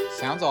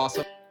 Sounds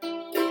awesome.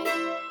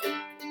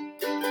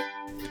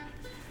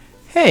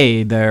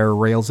 Hey there,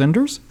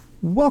 Railsenders.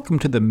 Welcome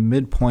to the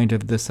midpoint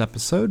of this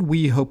episode.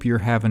 We hope you're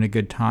having a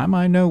good time.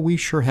 I know we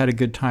sure had a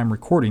good time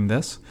recording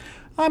this.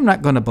 I'm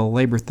not going to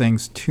belabor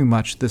things too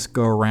much this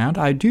go around.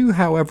 I do,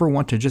 however,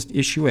 want to just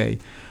issue a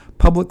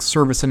public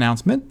service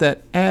announcement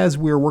that as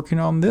we're working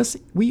on this,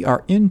 we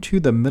are into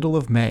the middle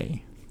of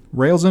May.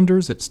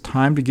 Railsenders, it's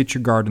time to get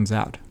your gardens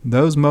out.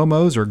 Those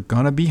momos are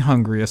gonna be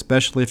hungry,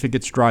 especially if it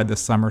gets dry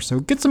this summer, so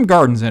get some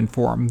gardens in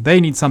for them. They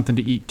need something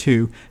to eat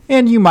too,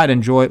 and you might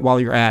enjoy it while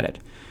you're at it.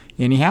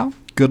 Anyhow,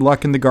 good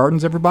luck in the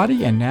gardens,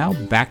 everybody, and now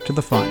back to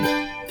the fun.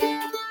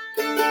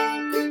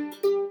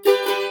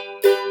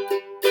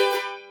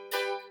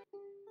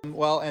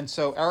 Well, and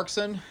so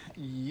Erickson,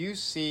 you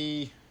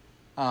see,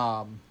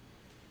 I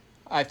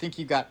think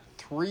you've got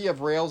 3 of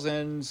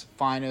Railsend's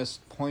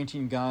finest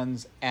pointing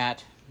guns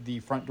at the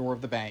front door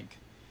of the bank,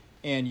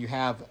 and you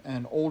have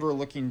an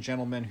older-looking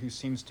gentleman who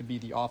seems to be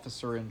the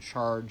officer in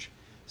charge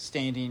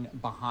standing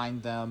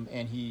behind them,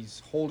 and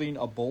he's holding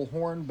a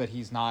bullhorn, but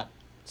he's not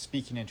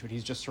speaking into it.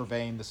 He's just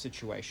surveying the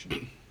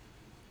situation.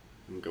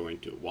 I'm going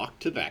to walk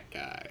to that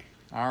guy.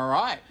 All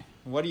right.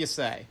 What do you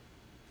say?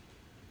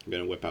 I'm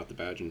going to whip out the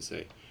badge and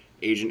say,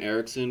 Agent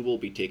Erickson will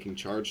be taking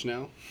charge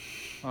now.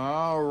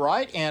 All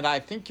right, and I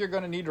think you're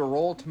going to need a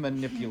roll to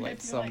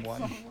manipulate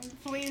someone.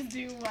 Please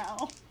do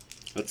well.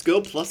 Let's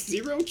go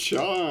 +0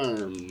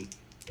 charm.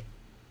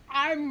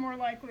 I'm more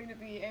likely to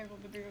be able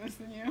to do this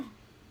than you.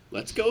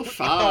 Let's go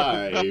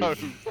 5. No.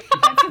 That's a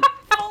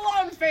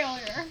full-on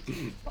failure.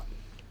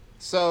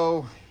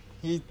 So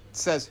he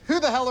says, "Who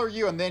the hell are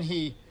you?" And then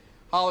he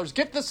hollers,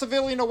 "Get the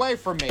civilian away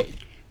from me."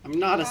 I'm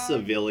not a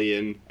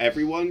civilian.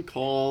 Everyone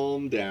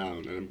calm down,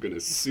 and I'm going to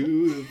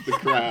soothe the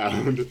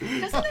crowd. Doesn't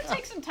it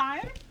take some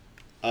time?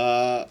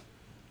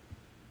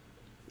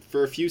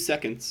 For a few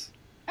seconds,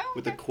 Oh,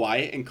 with a okay.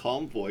 quiet and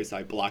calm voice,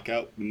 I block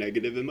out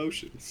negative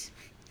emotions.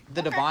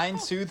 The divine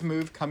soothe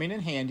move coming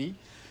in handy.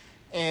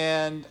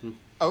 And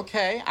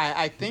okay,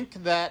 I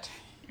think that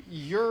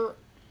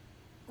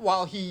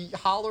while he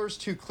hollers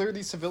to clear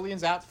these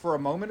civilians out for a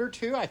moment or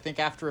two, I think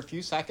after a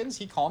few seconds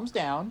he calms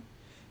down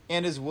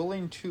and is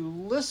willing to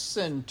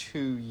listen to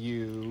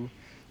you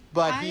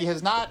But he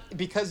has not,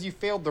 because you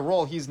failed the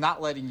roll, he's not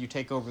letting you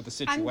take over the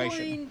situation. I'm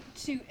going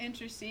to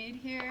intercede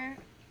here.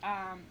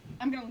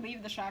 I'm going to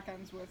leave the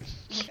shotguns with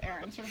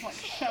Aaron, sort of like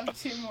shove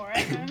 2 more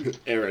at him.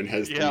 Aaron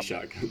has 3 Yep.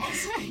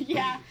 shotguns.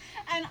 Yeah,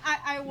 and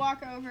I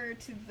walk over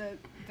to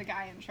the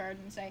guy in charge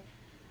and say,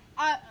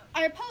 I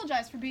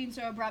apologize for being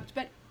so abrupt,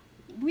 but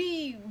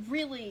we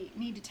really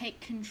need to take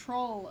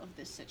control of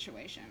this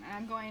situation. And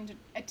I'm going to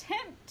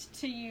attempt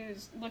to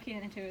use,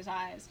 looking into his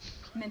eyes,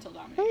 mental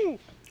domination.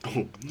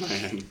 Oh,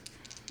 man.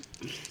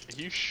 Are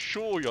you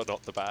sure you're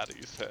not the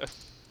baddies here?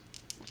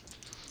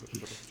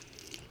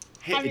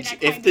 Hey, I mean, I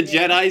if kinda the do.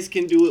 Jedis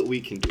can do it, we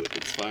can do it.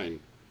 It's fine.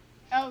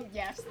 Oh,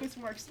 yes, this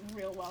works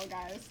real well,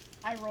 guys.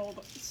 I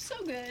rolled so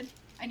good.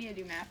 I need to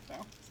do math,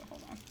 though, so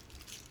hold on.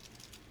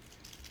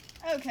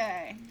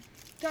 Okay.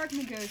 Dark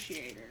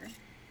Negotiator.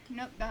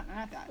 Nope,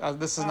 not that.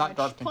 This is not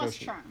Dark plus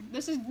Negotiator. Charm.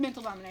 This is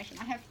Mental Domination.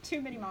 I have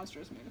too many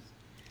monstrous moves.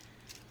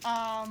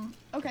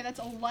 Okay, that's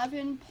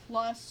 11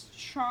 plus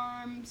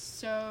Charm,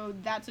 so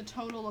that's a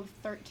total of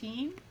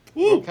 13.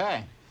 Woo!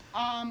 Okay.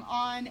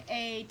 On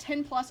a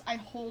 10 plus, I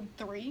hold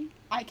 3.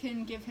 I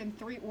can give him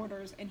 3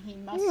 orders, and he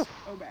must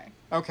obey.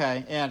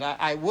 Okay, and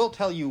I will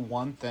tell you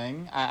one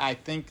thing. I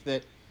think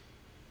that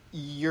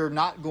you're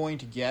not going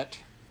to get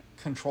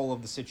control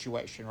of the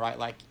situation, right?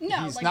 Like, No,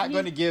 he's like, not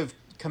going to give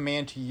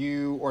command to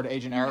you or to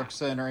Agent No.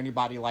 Erickson or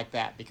anybody like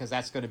that, because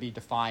that's going to be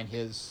define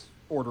his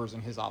orders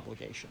and his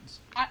obligations.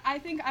 I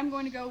think I'm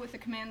going to go with a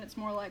command that's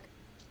more like,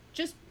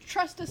 just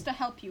trust us to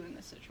help you in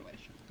this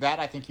situation. That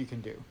I think you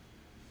can do.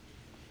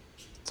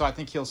 So I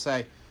think he'll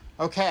say,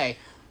 okay,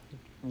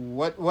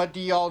 what do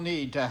y'all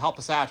need to help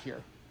us out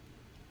here?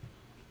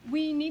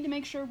 We need to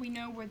make sure we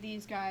know where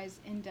these guys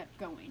end up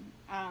going.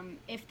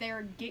 If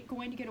they're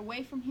going to get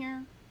away from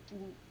here,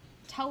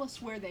 tell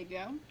us where they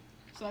go.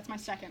 So that's my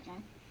second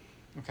one.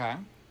 Okay.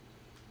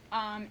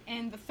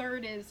 And the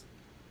third is,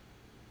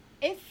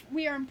 if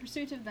we are in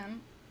pursuit of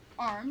them,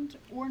 armed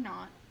or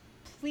not,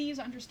 please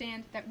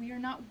understand that we are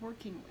not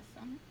working with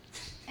them,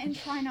 and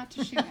try not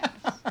to shoot at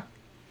us.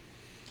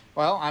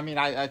 Well, I mean,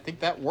 I think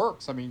that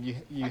works. I mean,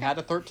 you had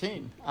a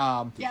 13.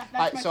 Yeah,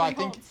 that's my so I 3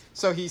 think holds.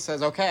 so. He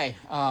says, okay,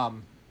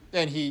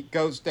 and he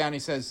goes down. He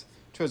says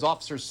to his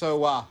officers,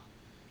 so,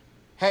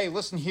 hey,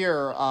 listen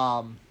here.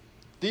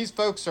 These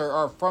folks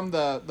are from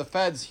the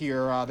feds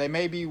here. They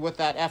may be with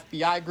that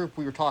FBI group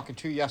we were talking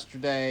to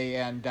yesterday,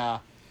 and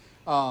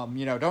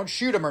don't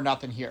shoot them or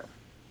nothing here.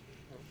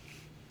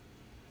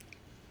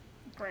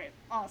 Great,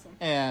 awesome.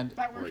 And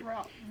That worked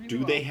Right. really Do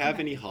well. they have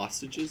Okay. any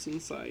hostages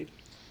inside?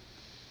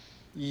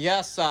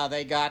 yes,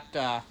 they got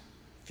a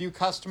few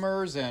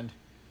customers and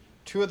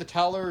 2 of the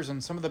tellers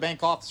and some of the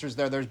bank officers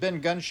there. There's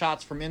been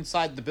gunshots from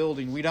inside the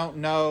building. We don't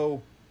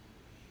know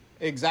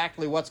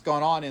exactly what's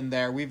going on in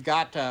there. We've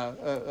got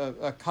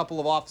a couple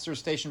of officers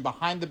stationed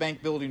behind the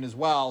bank building as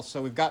well,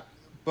 so we've got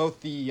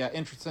both the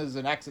entrances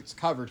and exits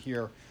covered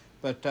here.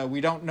 But we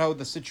don't know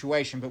the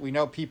situation, but we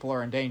know people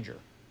are in danger.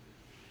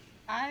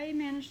 I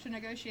managed to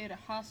negotiate a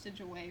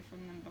hostage away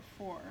from them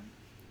before.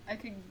 I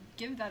could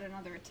give that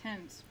another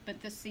attempt,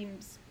 but this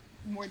seems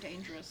more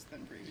dangerous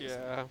than previously.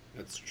 Yeah.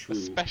 That's true.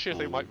 Especially if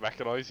they might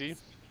recognize you.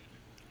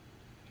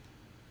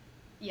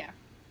 Yeah.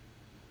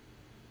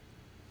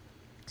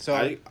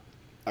 So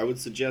I would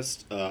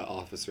suggest,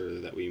 officer,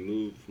 that we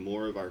move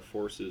more of our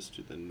forces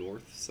to the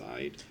north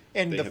side.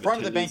 and They the have a front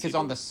of the bank tendency is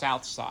on to- the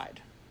south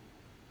side.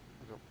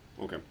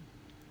 Okay.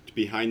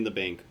 Behind the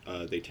bank,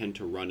 they tend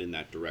to run in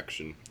that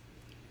direction.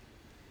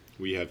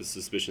 We have a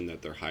suspicion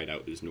that their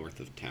hideout is north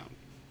of town.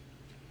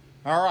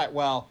 All right,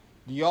 well,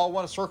 do y'all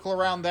want to circle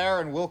around there,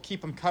 and we'll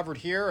keep them covered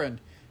here,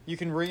 and you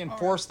can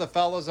reinforce the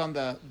fellas on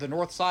the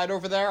north side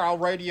over there. I'll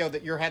radio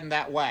that you're heading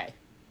that way.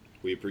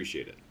 We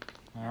appreciate it.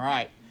 All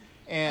right.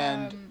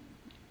 And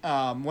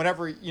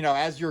whenever,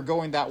 as you're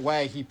going that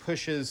way, he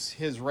pushes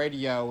his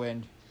radio,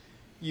 and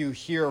you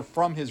hear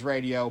from his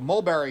radio,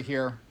 Mulberry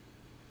here.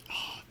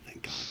 Oh,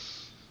 thank God.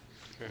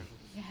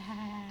 Yeah.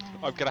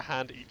 I'm gonna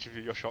hand each of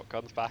you your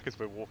shotguns back as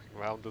we're walking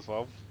around as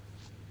well.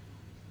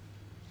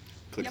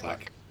 Click Yep.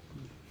 clack.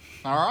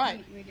 All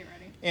right. We get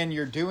ready. And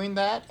you're doing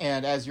that,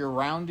 and as you're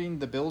rounding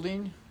the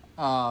building,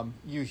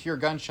 you hear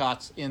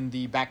gunshots in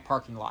the back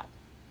parking lot.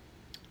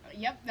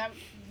 Yep,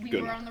 we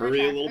Good. were on the Hurry right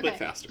a track. little bit Okay.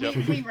 faster. Yep.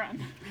 We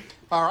run.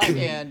 All right,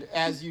 and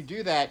as you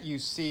do that, you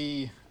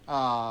see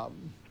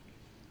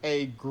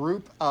a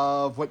group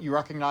of what you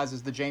recognize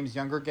as the James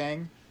Younger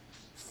gang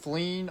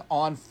fleeing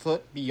on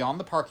foot beyond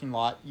the parking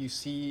lot. You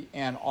see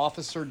an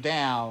officer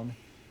down,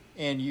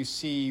 and you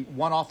see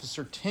one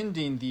officer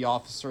tending the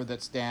officer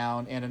that's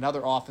down, and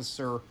another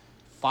officer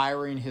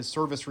firing his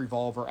service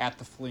revolver at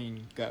the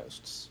fleeing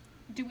ghosts.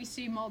 Do we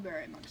see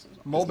Mulberry amongst us?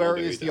 Mulberry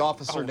Mulberry is the down?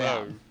 officer Oh, no.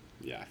 down.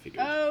 Yeah, I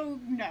figured. Oh,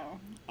 no.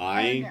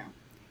 I no.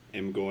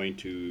 am going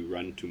to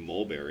run to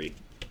Mulberry,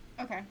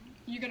 Okay.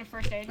 You gonna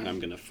first aid and I'm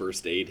him? going to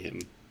first aid him.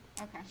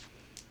 Okay.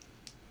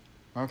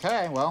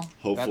 Okay, well,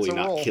 Hopefully that's a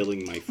not roll.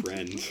 killing my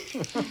friend.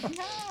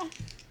 No.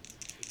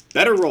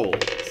 Better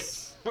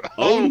rolls.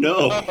 Oh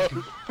no.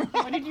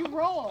 What did you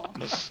roll?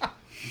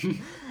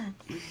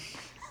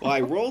 Well, I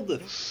rolled a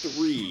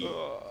 3,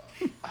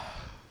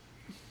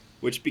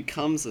 which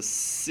becomes a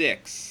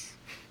 6,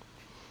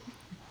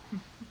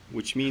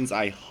 which means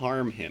I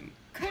harm him.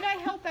 Could I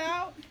help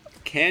out?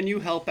 Can you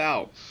help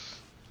out?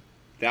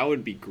 That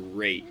would be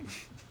great.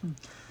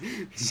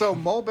 So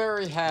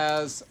Mulberry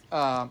has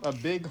a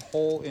big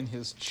hole in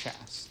his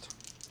chest.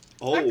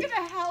 Oh, I'm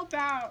gonna help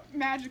out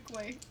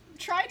magically.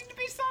 Trying to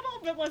be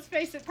subtle, but let's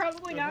face it,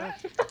 probably not.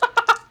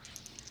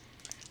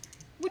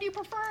 Would you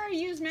prefer I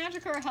use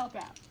magic or help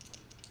out?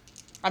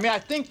 I mean, I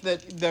think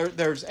that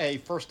there's a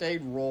first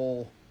aid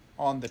roll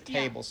on the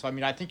table, so I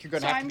mean, I think you're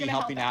going to So have I'm to be gonna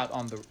helping help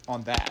out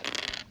on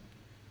that.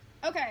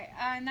 Okay,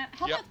 and that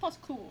help Yep. out plus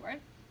cool,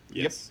 right?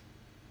 yes.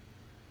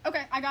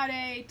 Okay, I got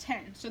a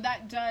 10, so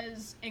that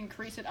does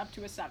increase it up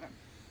to a 7.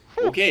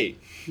 Okay.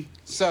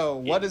 So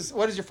what does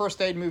your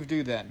first aid move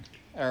do then,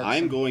 Erickson?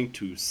 I'm going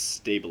to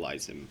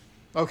stabilize him.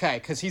 Okay,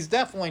 because he's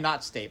definitely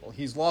not stable.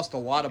 He's lost a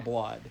lot of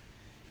blood,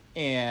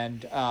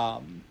 and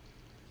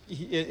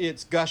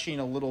it's gushing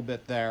a little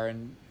bit there,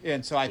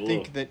 and so I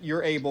think Ugh. that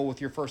you're able with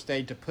your first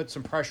aid to put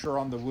some pressure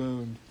on the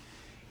wound,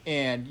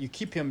 and you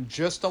keep him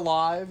just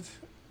alive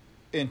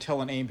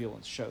until an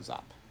ambulance shows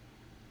up.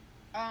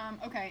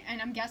 Okay,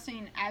 and I'm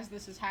guessing as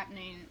this is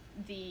happening,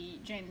 the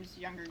James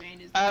Younger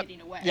Gang is Uh, getting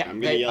away. Yeah, I'm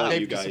gonna yell at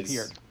they've you guys.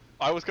 disappeared.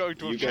 I was going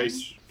to You attend.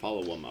 guys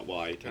follow while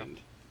I attend.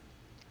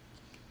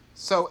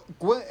 So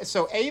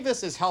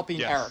Avis is helping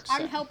Yes. Erickson.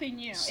 I'm helping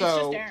you.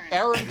 So it's just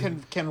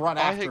Aaron. can run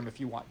after think- him if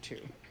you want to.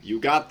 You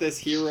got this,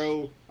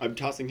 hero. I'm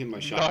tossing him my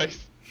shotgun.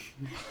 Nice.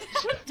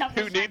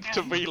 Double Who needs to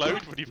shotgun.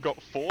 reload when you've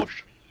got 4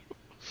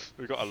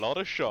 We've got a lot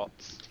of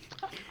shots.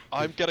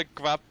 I'm gonna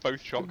grab both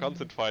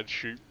shotguns and try and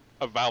shoot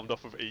a round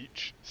off of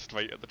each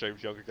straight at the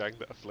James Younger Gang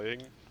that are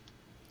fleeing.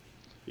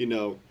 You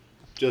know,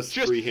 just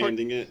Just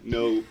freehanding it.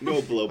 No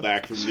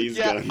blowback from these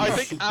Yeah, guns. I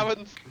think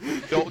Aaron's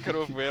not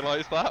gonna have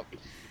realised that.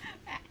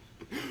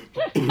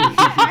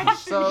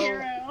 Action So-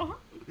 hero.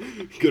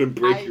 Gonna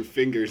break I- your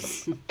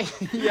fingers.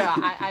 Yeah,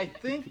 I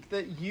think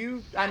that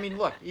you. I mean,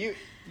 look,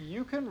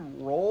 you can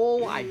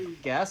roll, I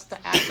guess,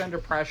 to act under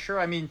pressure.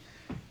 I mean,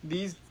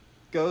 these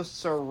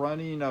ghosts are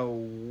running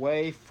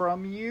away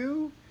from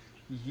you.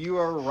 You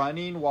are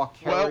running while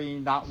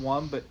carrying not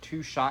one but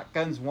 2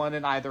 shotguns, one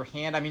in either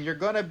hand. I mean, you're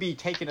going to be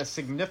taking a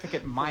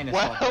significant minus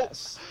on Well-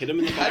 this. Hit him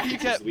in the How back. do you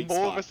It's his get weak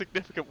more of a spot.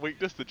 significant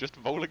weakness than just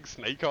rolling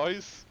snake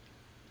eyes?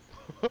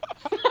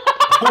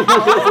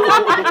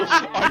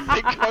 I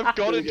think I've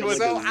got into a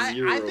So like a I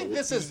zero. think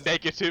this is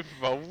negative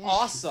roll.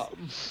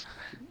 awesome.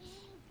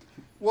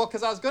 Well,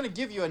 because I was going to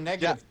give you a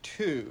negative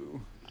 2,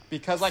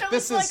 because So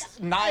this it's is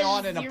like nigh a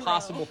on an 0.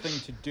 impossible thing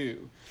to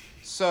do.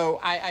 So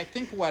I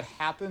think what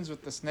happens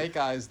with the snake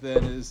eyes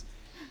then is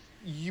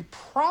you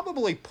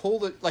probably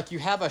pull it, like you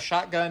have a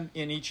shotgun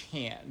in each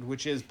hand,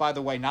 which is, by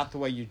the way, not the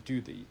way you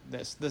do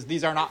this.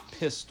 These are not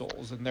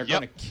pistols, and they're Yep.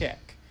 going to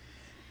kick.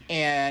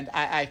 And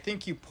I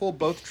think you pull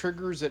both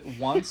triggers at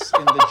once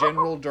in the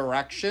general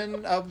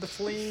direction of the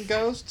fleeing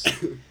ghosts.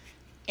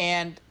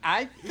 And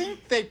I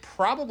think they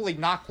probably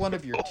knock one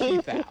of your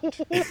teeth out.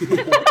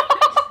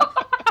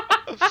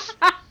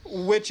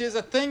 Which is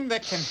a thing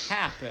that can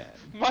happen.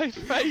 My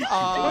face! Um,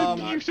 my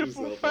Knock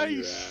beautiful yourself on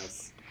your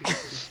face!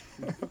 ass.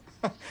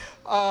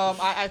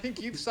 I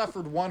think you've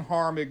suffered 1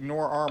 harm,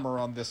 ignore armor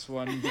on this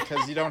one,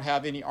 because you don't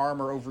have any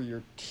armor over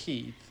your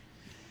teeth.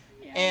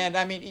 Yeah. And,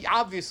 I mean,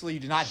 obviously you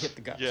did not hit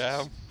the ghosts.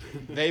 Yeah.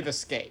 They've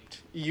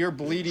escaped. You're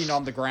bleeding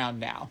on the ground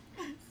now.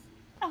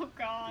 Oh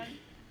god.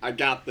 I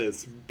got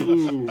this.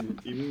 Boom.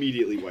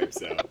 Immediately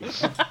wipes out.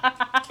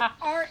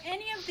 Are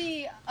any of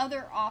the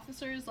other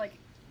officers, like,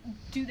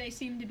 do they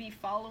seem to be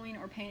following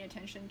or paying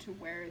attention to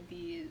where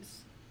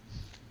these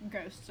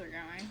ghosts are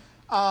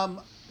going?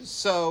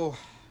 So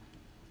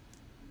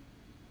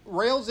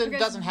Railsden Because-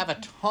 doesn't have a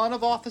ton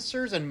of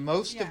officers, and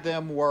most Yeah. of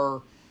them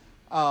were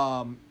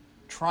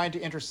trying to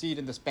intercede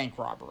in this bank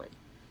robbery.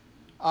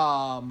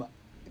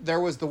 There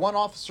was the one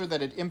officer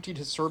that had emptied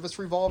his service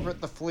revolver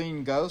at the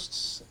fleeing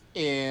ghosts,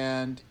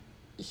 and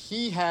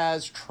he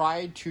has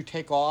tried to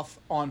take off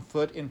on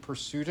foot in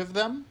pursuit of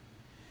them.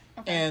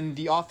 Okay. And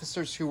the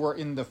officers who were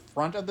in the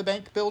front of the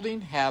bank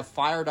building have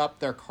fired up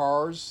their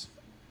cars.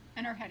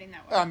 And are heading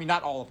that way. I mean,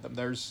 not all of them.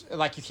 There's,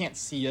 like, you can't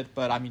see it,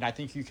 but I mean, I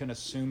think you can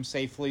assume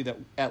safely that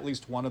at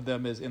least one of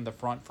them is in the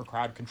front for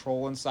crowd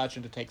control and such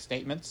and to take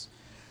statements.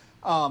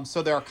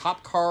 So there are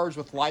cop cars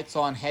with lights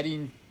on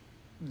heading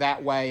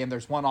that way, and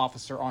there's one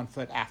officer on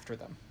foot after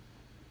them.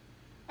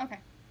 Okay.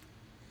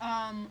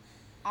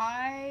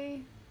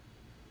 I'm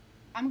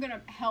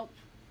gonna help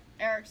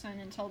Erickson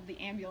until the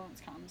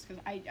ambulance comes,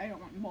 because I don't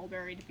want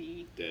Mulberry to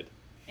be Dead.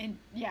 in.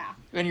 Yeah.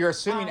 And you're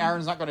assuming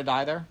Aaron's not going to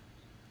die there?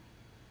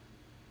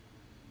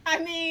 I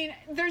mean,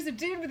 there's a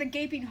dude with a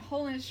gaping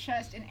hole in his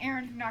chest, and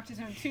Aaron who knocked his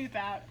own tooth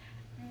out.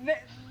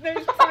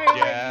 There's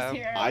priorities Yeah.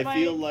 here. I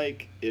feel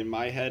like in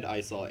my head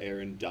I saw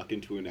Aaron duck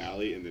into an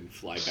alley and then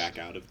fly back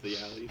out of the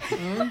alley.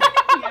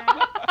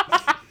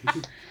 Yeah.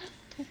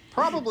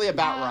 Probably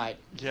about right.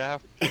 Yeah.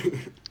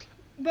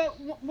 But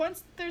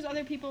once there's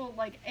other people,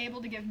 like,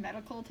 able to give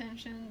medical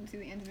attention to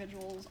the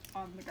individuals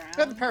on the ground.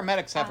 But the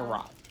paramedics have Um,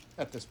 arrived.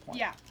 at this point.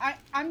 Yeah,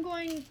 I'm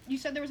going. You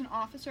said there was an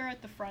officer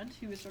at the front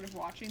who was sort of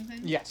watching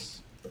things.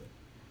 Yes.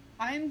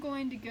 I'm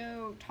going to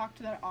go talk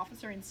to that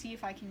officer and see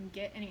if I can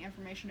get any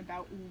information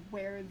about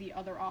where the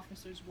other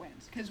officers went.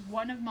 Because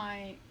one of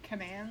my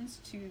commands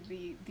to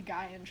the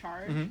guy in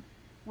charge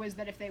was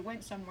that if they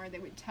went somewhere, they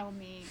would tell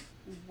me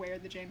where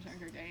the James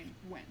Younger Gang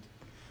went.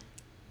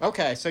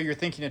 Okay, so you're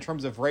thinking in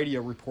terms of radio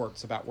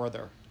reports about where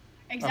they're...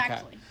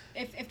 Exactly.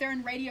 Okay. If they're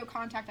in radio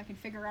contact, I can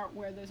figure out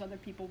where those other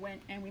people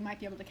went, and we might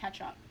be able to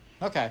catch up.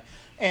 Okay,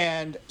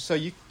 and so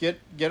you get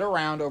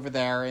around over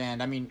there,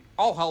 and I mean,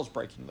 all hell's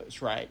breaking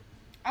loose, right?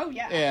 Oh,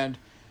 yeah. And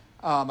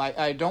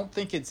I don't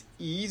think it's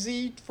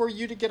easy for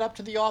you to get up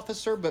to the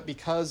officer, but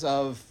because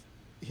of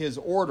his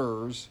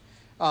orders,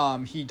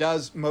 he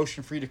does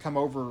motion for you to come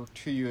over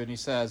to you, and he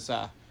says,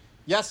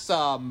 yes,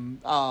 sir,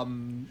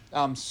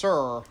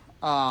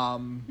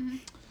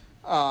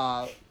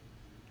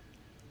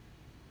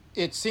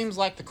 it seems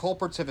like the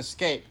culprits have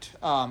escaped.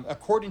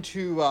 According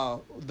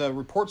to the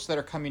reports that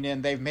are coming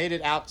in, they've made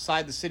it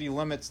outside the city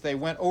limits. They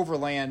went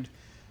overland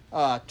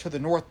to the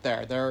north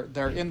there.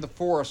 They're in the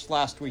forest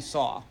last we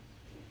saw.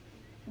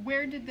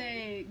 Where did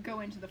they go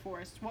into the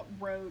forest? What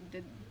road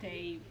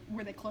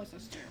were they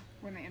closest to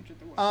when they entered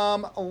the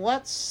woods?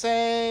 Let's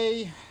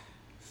say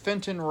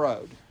Fenton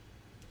Road.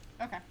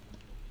 Okay.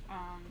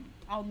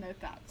 I'll note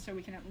that so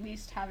we can at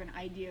least have an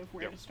idea of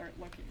where to start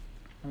looking.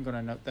 I'm going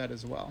to note that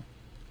as well.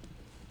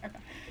 Okay.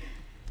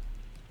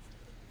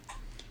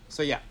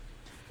 So yeah,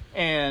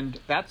 and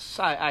that's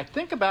I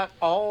think about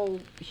all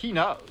he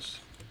knows.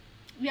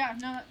 Yeah,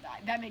 no,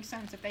 that makes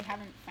sense. If they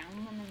haven't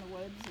found them in the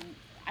woods, and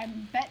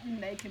I'm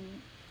betting they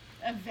can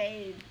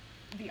evade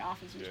the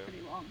officers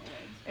pretty well in the woods.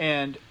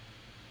 And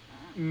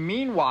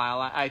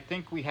meanwhile, I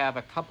think we have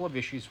a couple of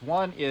issues.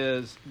 One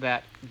is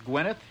that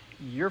Gwyneth,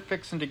 you're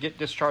fixing to get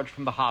discharged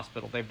from the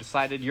hospital. They've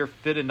decided you're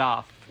fit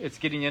enough. It's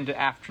getting into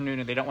afternoon,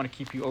 and they don't want to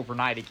keep you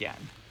overnight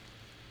again.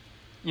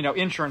 You know,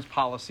 insurance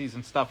policies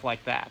and stuff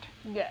like that.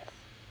 Yes.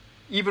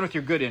 Even with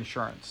your good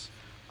insurance.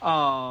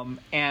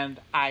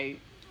 And I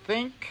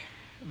think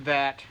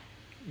that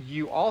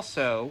you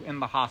also, in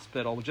the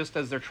hospital, just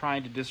as they're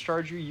trying to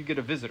discharge you, you get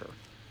a visitor.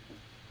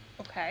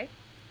 Okay.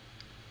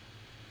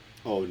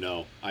 Oh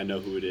no, I know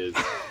who it is.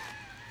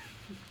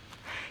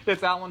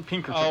 It's Alan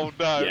Pinkerton. Oh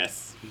no.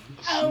 Yes.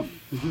 Oh.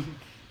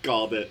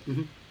 Called it.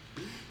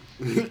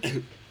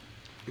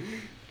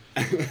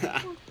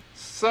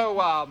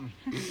 So,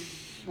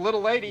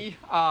 little lady,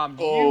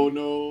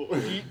 no.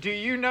 do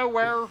you know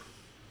where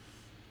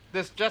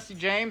this Jesse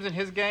James and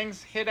his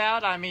gangs hid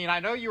out? I mean, I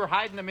know you were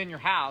hiding them in your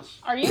house.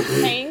 Are you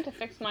paying to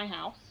fix my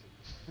house?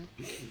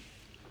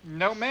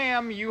 No,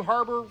 ma'am. You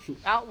harbor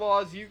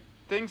outlaws.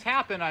 Things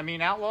happen. I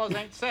mean, outlaws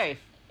ain't safe.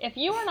 If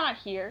you are not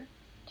here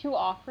to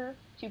offer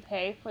to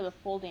pay for the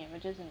full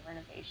damages and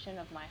renovation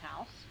of my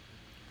house,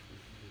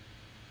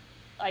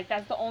 like,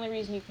 that's the only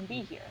reason you can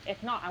be here.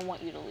 If not, I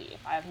want you to leave.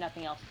 I have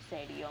nothing else to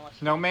say to you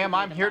unless you No, want to ma'am. give me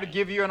I'm the here to money.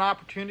 give you an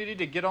opportunity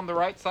to get on the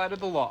right side of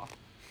the law.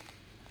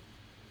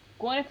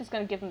 Gwyneth is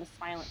going to give him the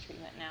silent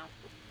treatment now.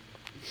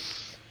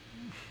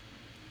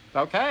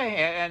 Okay,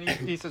 and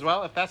he says,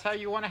 well, if that's how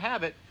you want to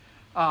have it,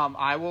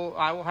 I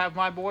will have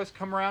my boys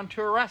come around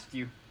to arrest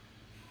you.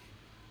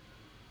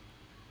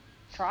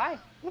 Try.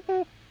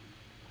 Oh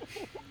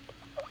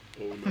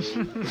no.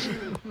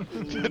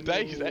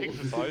 Today's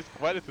exercise,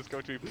 Gwyneth is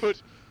going to be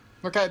put.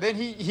 Okay, then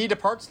he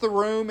departs the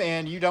room,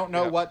 and you don't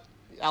know what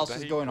else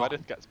is going on.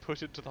 Gwyneth gets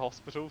put into the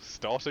hospital,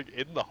 starting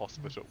in the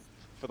hospital,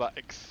 for that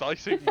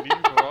exciting new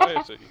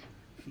variety.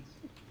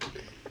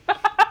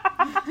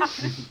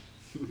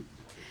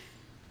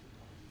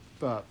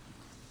 But,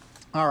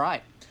 all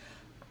right.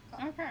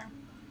 Okay.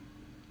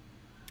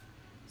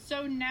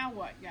 So now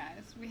what,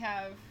 guys? We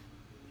have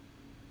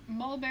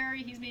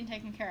Mulberry. He's being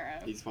taken care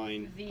of. He's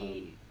fine.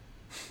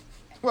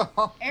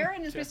 Well,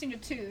 Aaron is missing a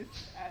tooth.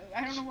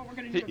 I don't know what we're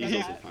gonna do about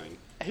He's that. fine.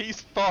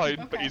 He's fine,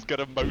 but Okay. he's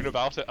gonna moan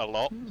about it a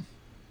lot.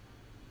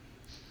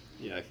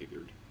 Yeah, I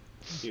figured.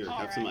 Here, All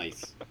have some right.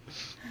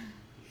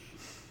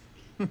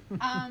 ice.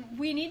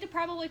 We need to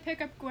probably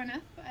pick up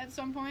Gwyneth at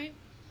some point.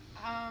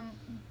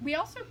 We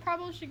also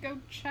probably should go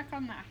check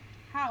on the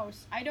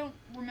house. I don't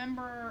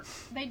remember.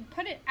 They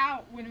put it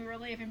out when we were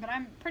leaving, but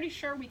I'm pretty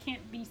sure we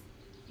can't be.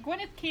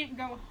 Gwyneth can't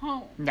go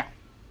home. no.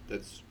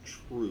 That's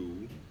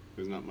true.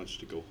 There's not much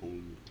to go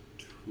home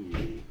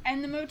to.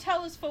 And the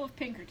motel is full of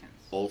Pinkertons.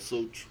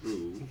 Also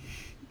true.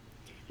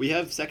 We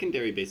have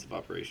secondary base of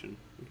operation.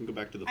 We can go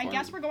back to the I farm.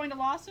 guess we're going to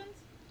Lawson's?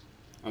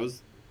 I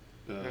was,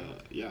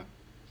 yeah.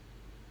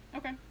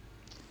 Okay.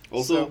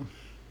 Also, So-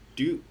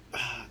 do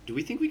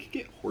we think we could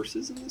get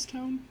horses in this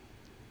town?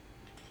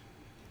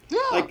 Yeah.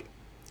 Like,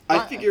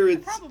 I figure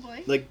it's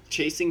Probably. like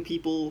chasing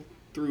people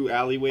through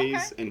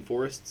alleyways Okay. and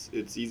forests.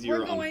 It's easier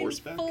We're on going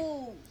horseback.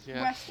 full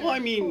Yeah. western. Well, I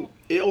mean, Cool.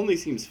 it only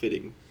seems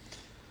fitting.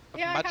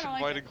 Yeah, I Imagine kinda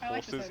like riding it. I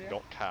like this horses, idea.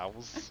 not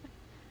cows.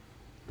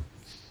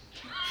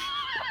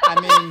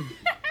 I mean,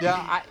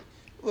 yeah,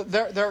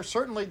 there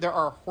certainly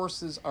are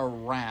horses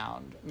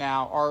around.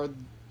 Now, are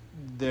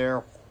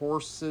there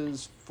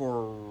horses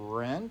for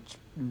rent?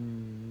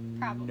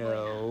 Probably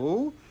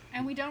No.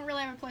 And we don't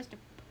really have a place to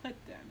put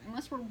them,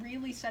 unless we're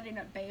really setting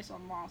up base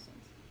on Lawson's.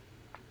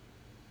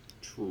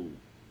 True.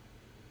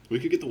 We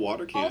could get the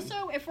water cannon.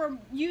 Also, if we're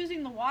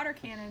using the water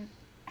cannon,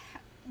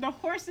 the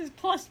horses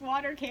plus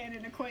water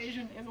cannon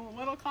equation is a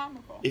little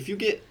comical. If you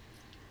get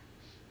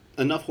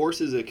enough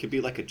horses, it could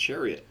be like a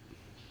chariot.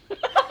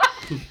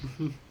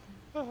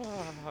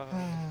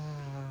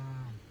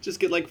 Just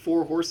get like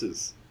 4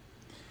 horses.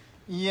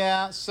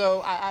 Yeah,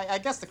 so I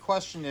guess the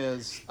question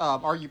is,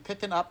 are you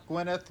picking up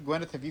Gwyneth?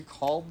 Gwyneth, have you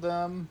called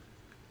them?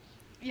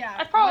 Yeah.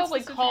 I probably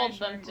what's the called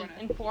situation, them to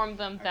Gwyneth? inform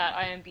them that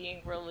I am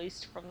being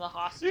released from the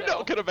hospital. You're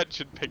not gonna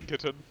mention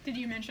Pinkerton. Did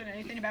you mention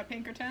anything about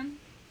Pinkerton?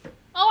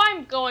 Oh,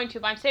 I'm going to,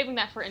 but I'm saving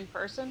that for in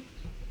person.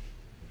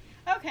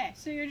 Okay,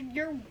 so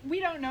we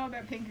don't know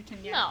about Pinkerton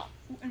yet. No.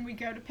 And we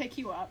go to pick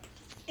you up.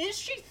 Is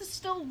she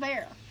still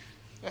there?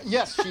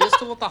 Yes, she is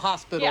still at the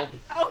hospital. Yeah.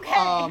 Okay.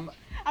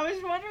 I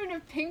was wondering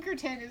if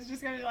Pinkerton is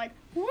just gonna be like,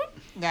 whoop.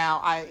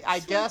 Now, I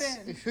Swoop guess,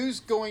 in.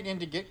 who's going in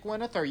to get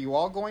Gwyneth? Are you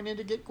all going in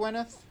to get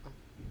Gwyneth?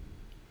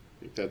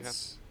 I think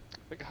that's... I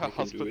think her I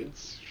can do it.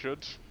 husbands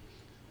should.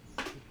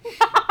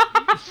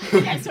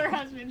 Yes, her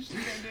husband should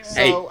go do it.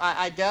 Hey. So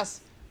I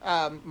guess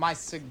my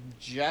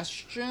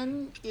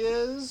suggestion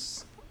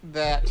is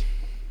that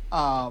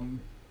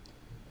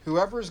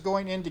whoever's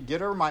going in to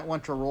get her might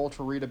want to roll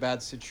to read a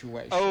bad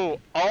situation. Oh,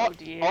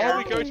 dear. are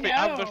we going to be No.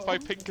 ambushed by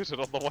Pinkerton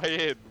on the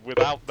way in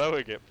without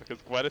knowing it because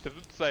Gwyneth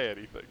didn't say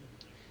anything?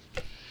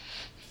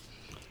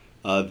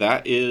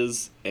 That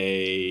is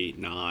a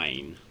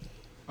 9.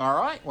 All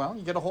right, well,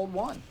 you get a hold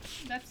 1.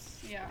 That's,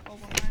 yeah,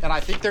 over And I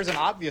think there's an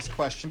obvious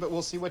question, but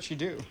we'll see what you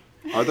do.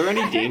 Are there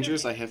any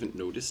dangers I haven't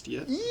noticed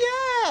yet?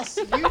 Yes!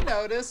 You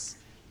notice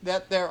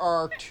that there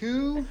are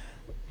 2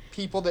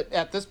 people that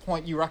at this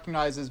point you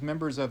recognize as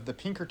members of the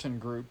Pinkerton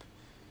group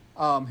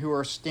who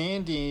are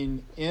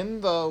standing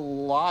in the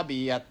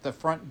lobby at the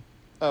front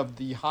of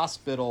the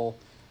hospital,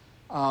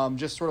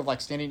 just sort of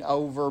like standing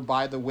over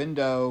by the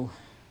window,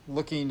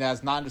 looking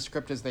as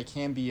nondescript as they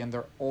can be in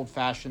their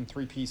old-fashioned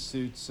 3-piece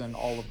suits and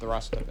all of the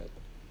rest of it.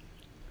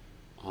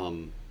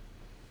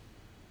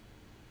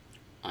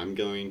 I'm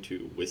going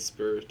to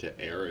whisper to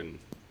Aaron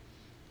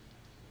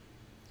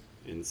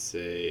and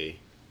say,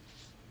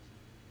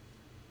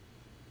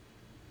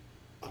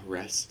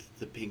 arrest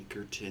the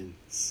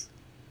Pinkertons.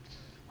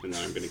 And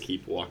then I'm going to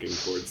keep walking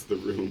towards the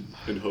room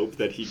and hope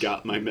that he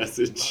got my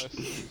message.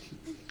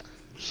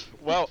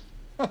 Well,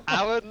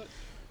 Alan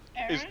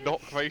Aaron? is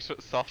not great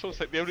at subtle,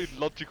 so the only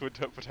logical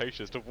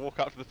interpretation is to walk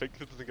up to the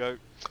Pinkertons and go,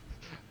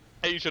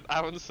 Agent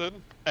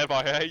Aronson,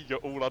 MIA, you're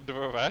all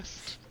under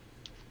arrest.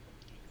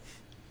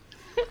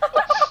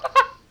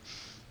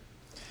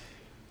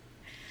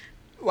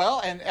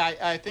 Well, and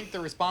I think the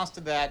response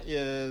to that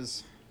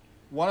is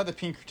one of the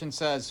Pinkertons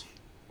says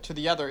to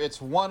the other, it's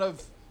one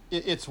of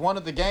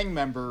the gang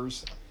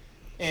members,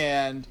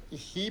 and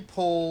he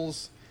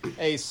pulls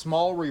a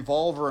small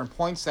revolver and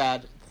points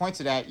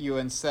it at you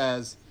and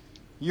says,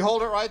 "You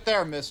hold it right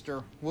there,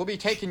 mister. We'll be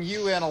taking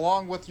you in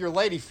along with your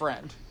lady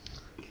friend."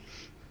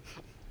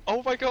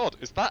 Oh my god,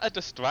 is that a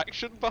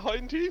distraction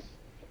behind you?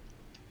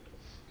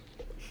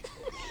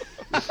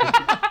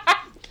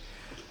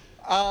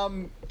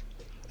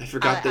 I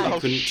forgot that you I-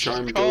 couldn't Oh,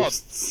 charm God.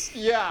 ghosts.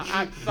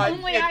 Yeah,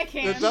 Only I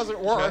can. It doesn't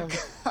work.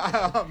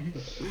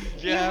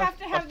 Yeah, have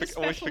to have the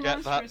always special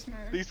forget that. monstrous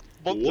move. These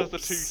monsters are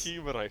Whoops. too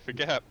human, I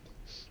forget.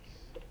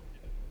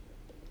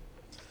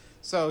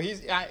 So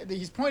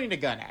he's pointing a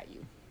gun at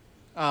you.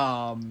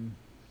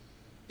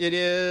 It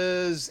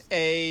is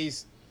a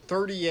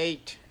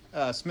 38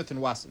 Smith &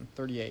 Wesson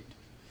 38.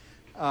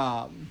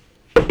 Ah,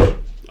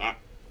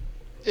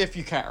 If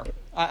you care.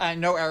 I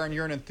know, Aaron,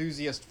 you're an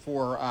enthusiast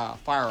for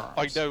firearms.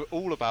 I know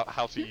all about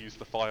how to use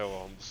the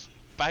firearms.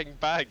 Bang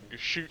bang,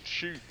 shoot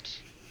shoot.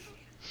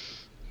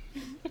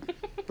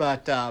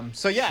 But,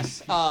 so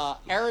yes,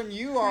 Aaron,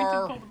 you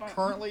are pull the button.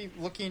 currently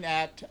looking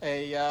at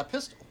a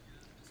pistol,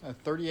 a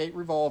 38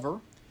 revolver,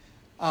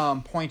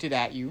 pointed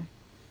at you.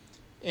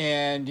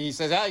 And he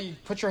says, you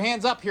put your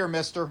hands up here,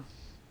 mister.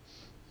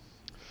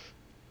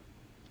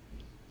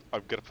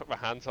 I'm gonna put my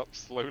hands up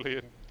slowly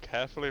and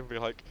carefully and be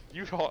like,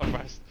 you can't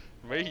arrest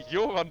me,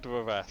 you're under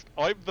arrest.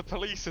 I'm the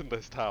police in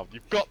this town.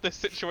 You've got this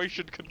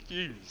situation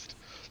confused.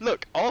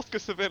 Look, ask a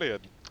civilian.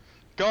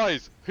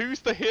 Guys, who's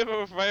the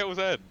hero of Rails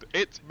End?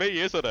 It's me,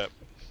 isn't it?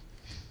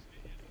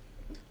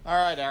 All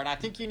right, Aaron, I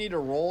think you need a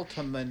roll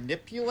to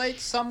manipulate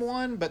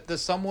someone, but the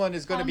someone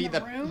is going to On be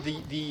the room?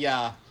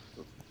 the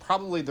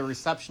probably the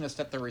receptionist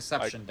at the I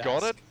reception desk.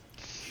 got it.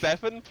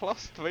 7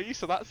 plus 3,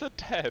 so that's a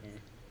 10.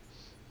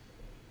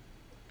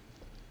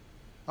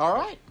 All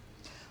right.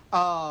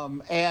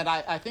 And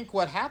I think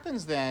what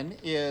happens then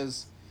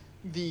is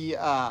the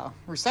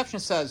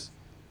receptionist says,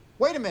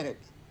 "Wait a minute,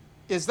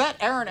 is that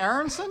Aaron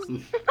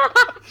Aronson?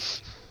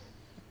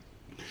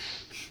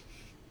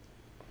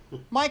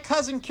 My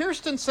cousin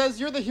Kirsten says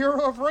you're the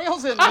hero of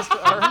Rails End,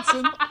 Mr.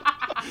 Aronson."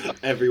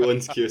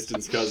 everyone's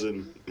Kirsten's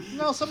cousin.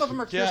 No, some of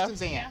them are Yeah.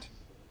 Kirsten's aunt.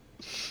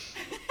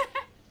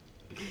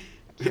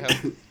 Yeah.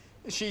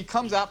 she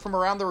comes out from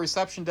around the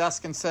reception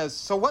desk and says,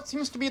 "So what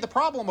seems to be the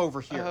problem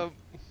over here?"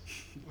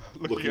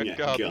 Looking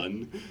at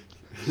gun.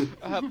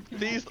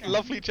 These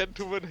lovely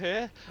gentlemen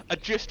here are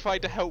just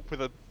trying to help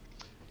with a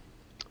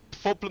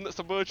problem that's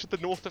emerged in the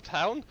north of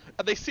town,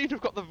 and they seem to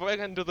have got the wrong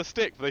end of the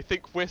stick. They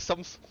think we're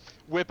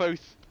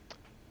both.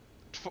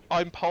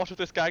 I'm part of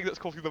this gang that's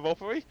causing the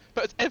robbery,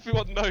 but as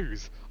everyone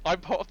knows,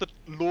 I'm part of the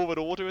law and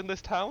order in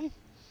this town,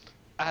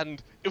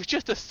 and it was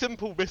just a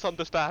simple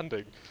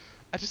misunderstanding.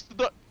 I just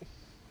not.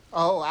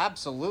 Oh,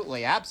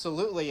 absolutely,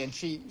 absolutely. And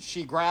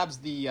she grabs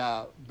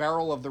the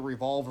barrel of the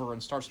revolver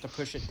and starts to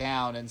push it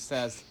down and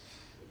says,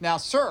 "Now,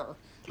 sir,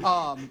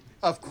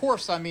 of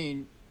course, I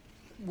mean,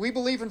 we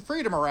believe in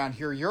freedom around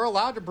here. You're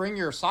allowed to bring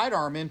your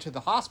sidearm into the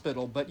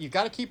hospital, but you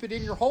got to keep it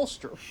in your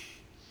holster."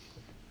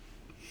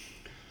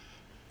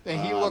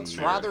 And he looks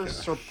rather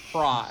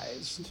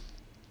surprised,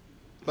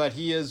 but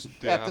he is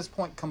at this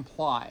point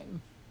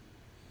complying.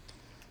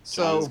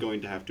 John's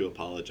going to have to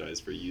apologize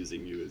for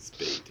using you as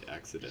bait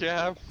accidentally.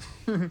 Yeah.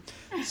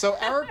 So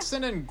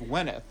Erickson and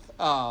Gwyneth,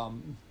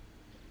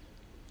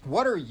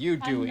 what are you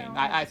doing?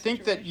 I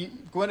think that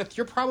Gwyneth,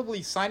 you're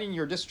probably signing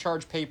your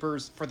discharge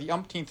papers for the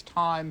umpteenth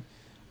time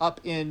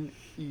up in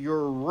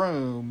your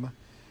room,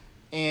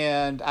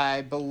 and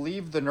I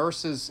believe the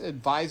nurse is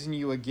advising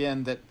you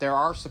again that there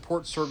are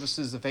support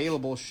services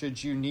available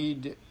should you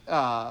need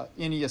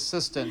any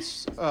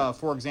assistance,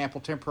 for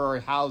example,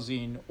 temporary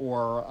housing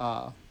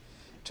or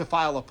to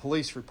file a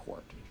police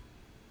report.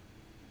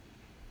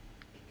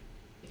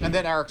 And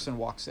then Erickson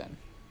walks in.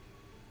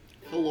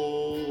 Hello.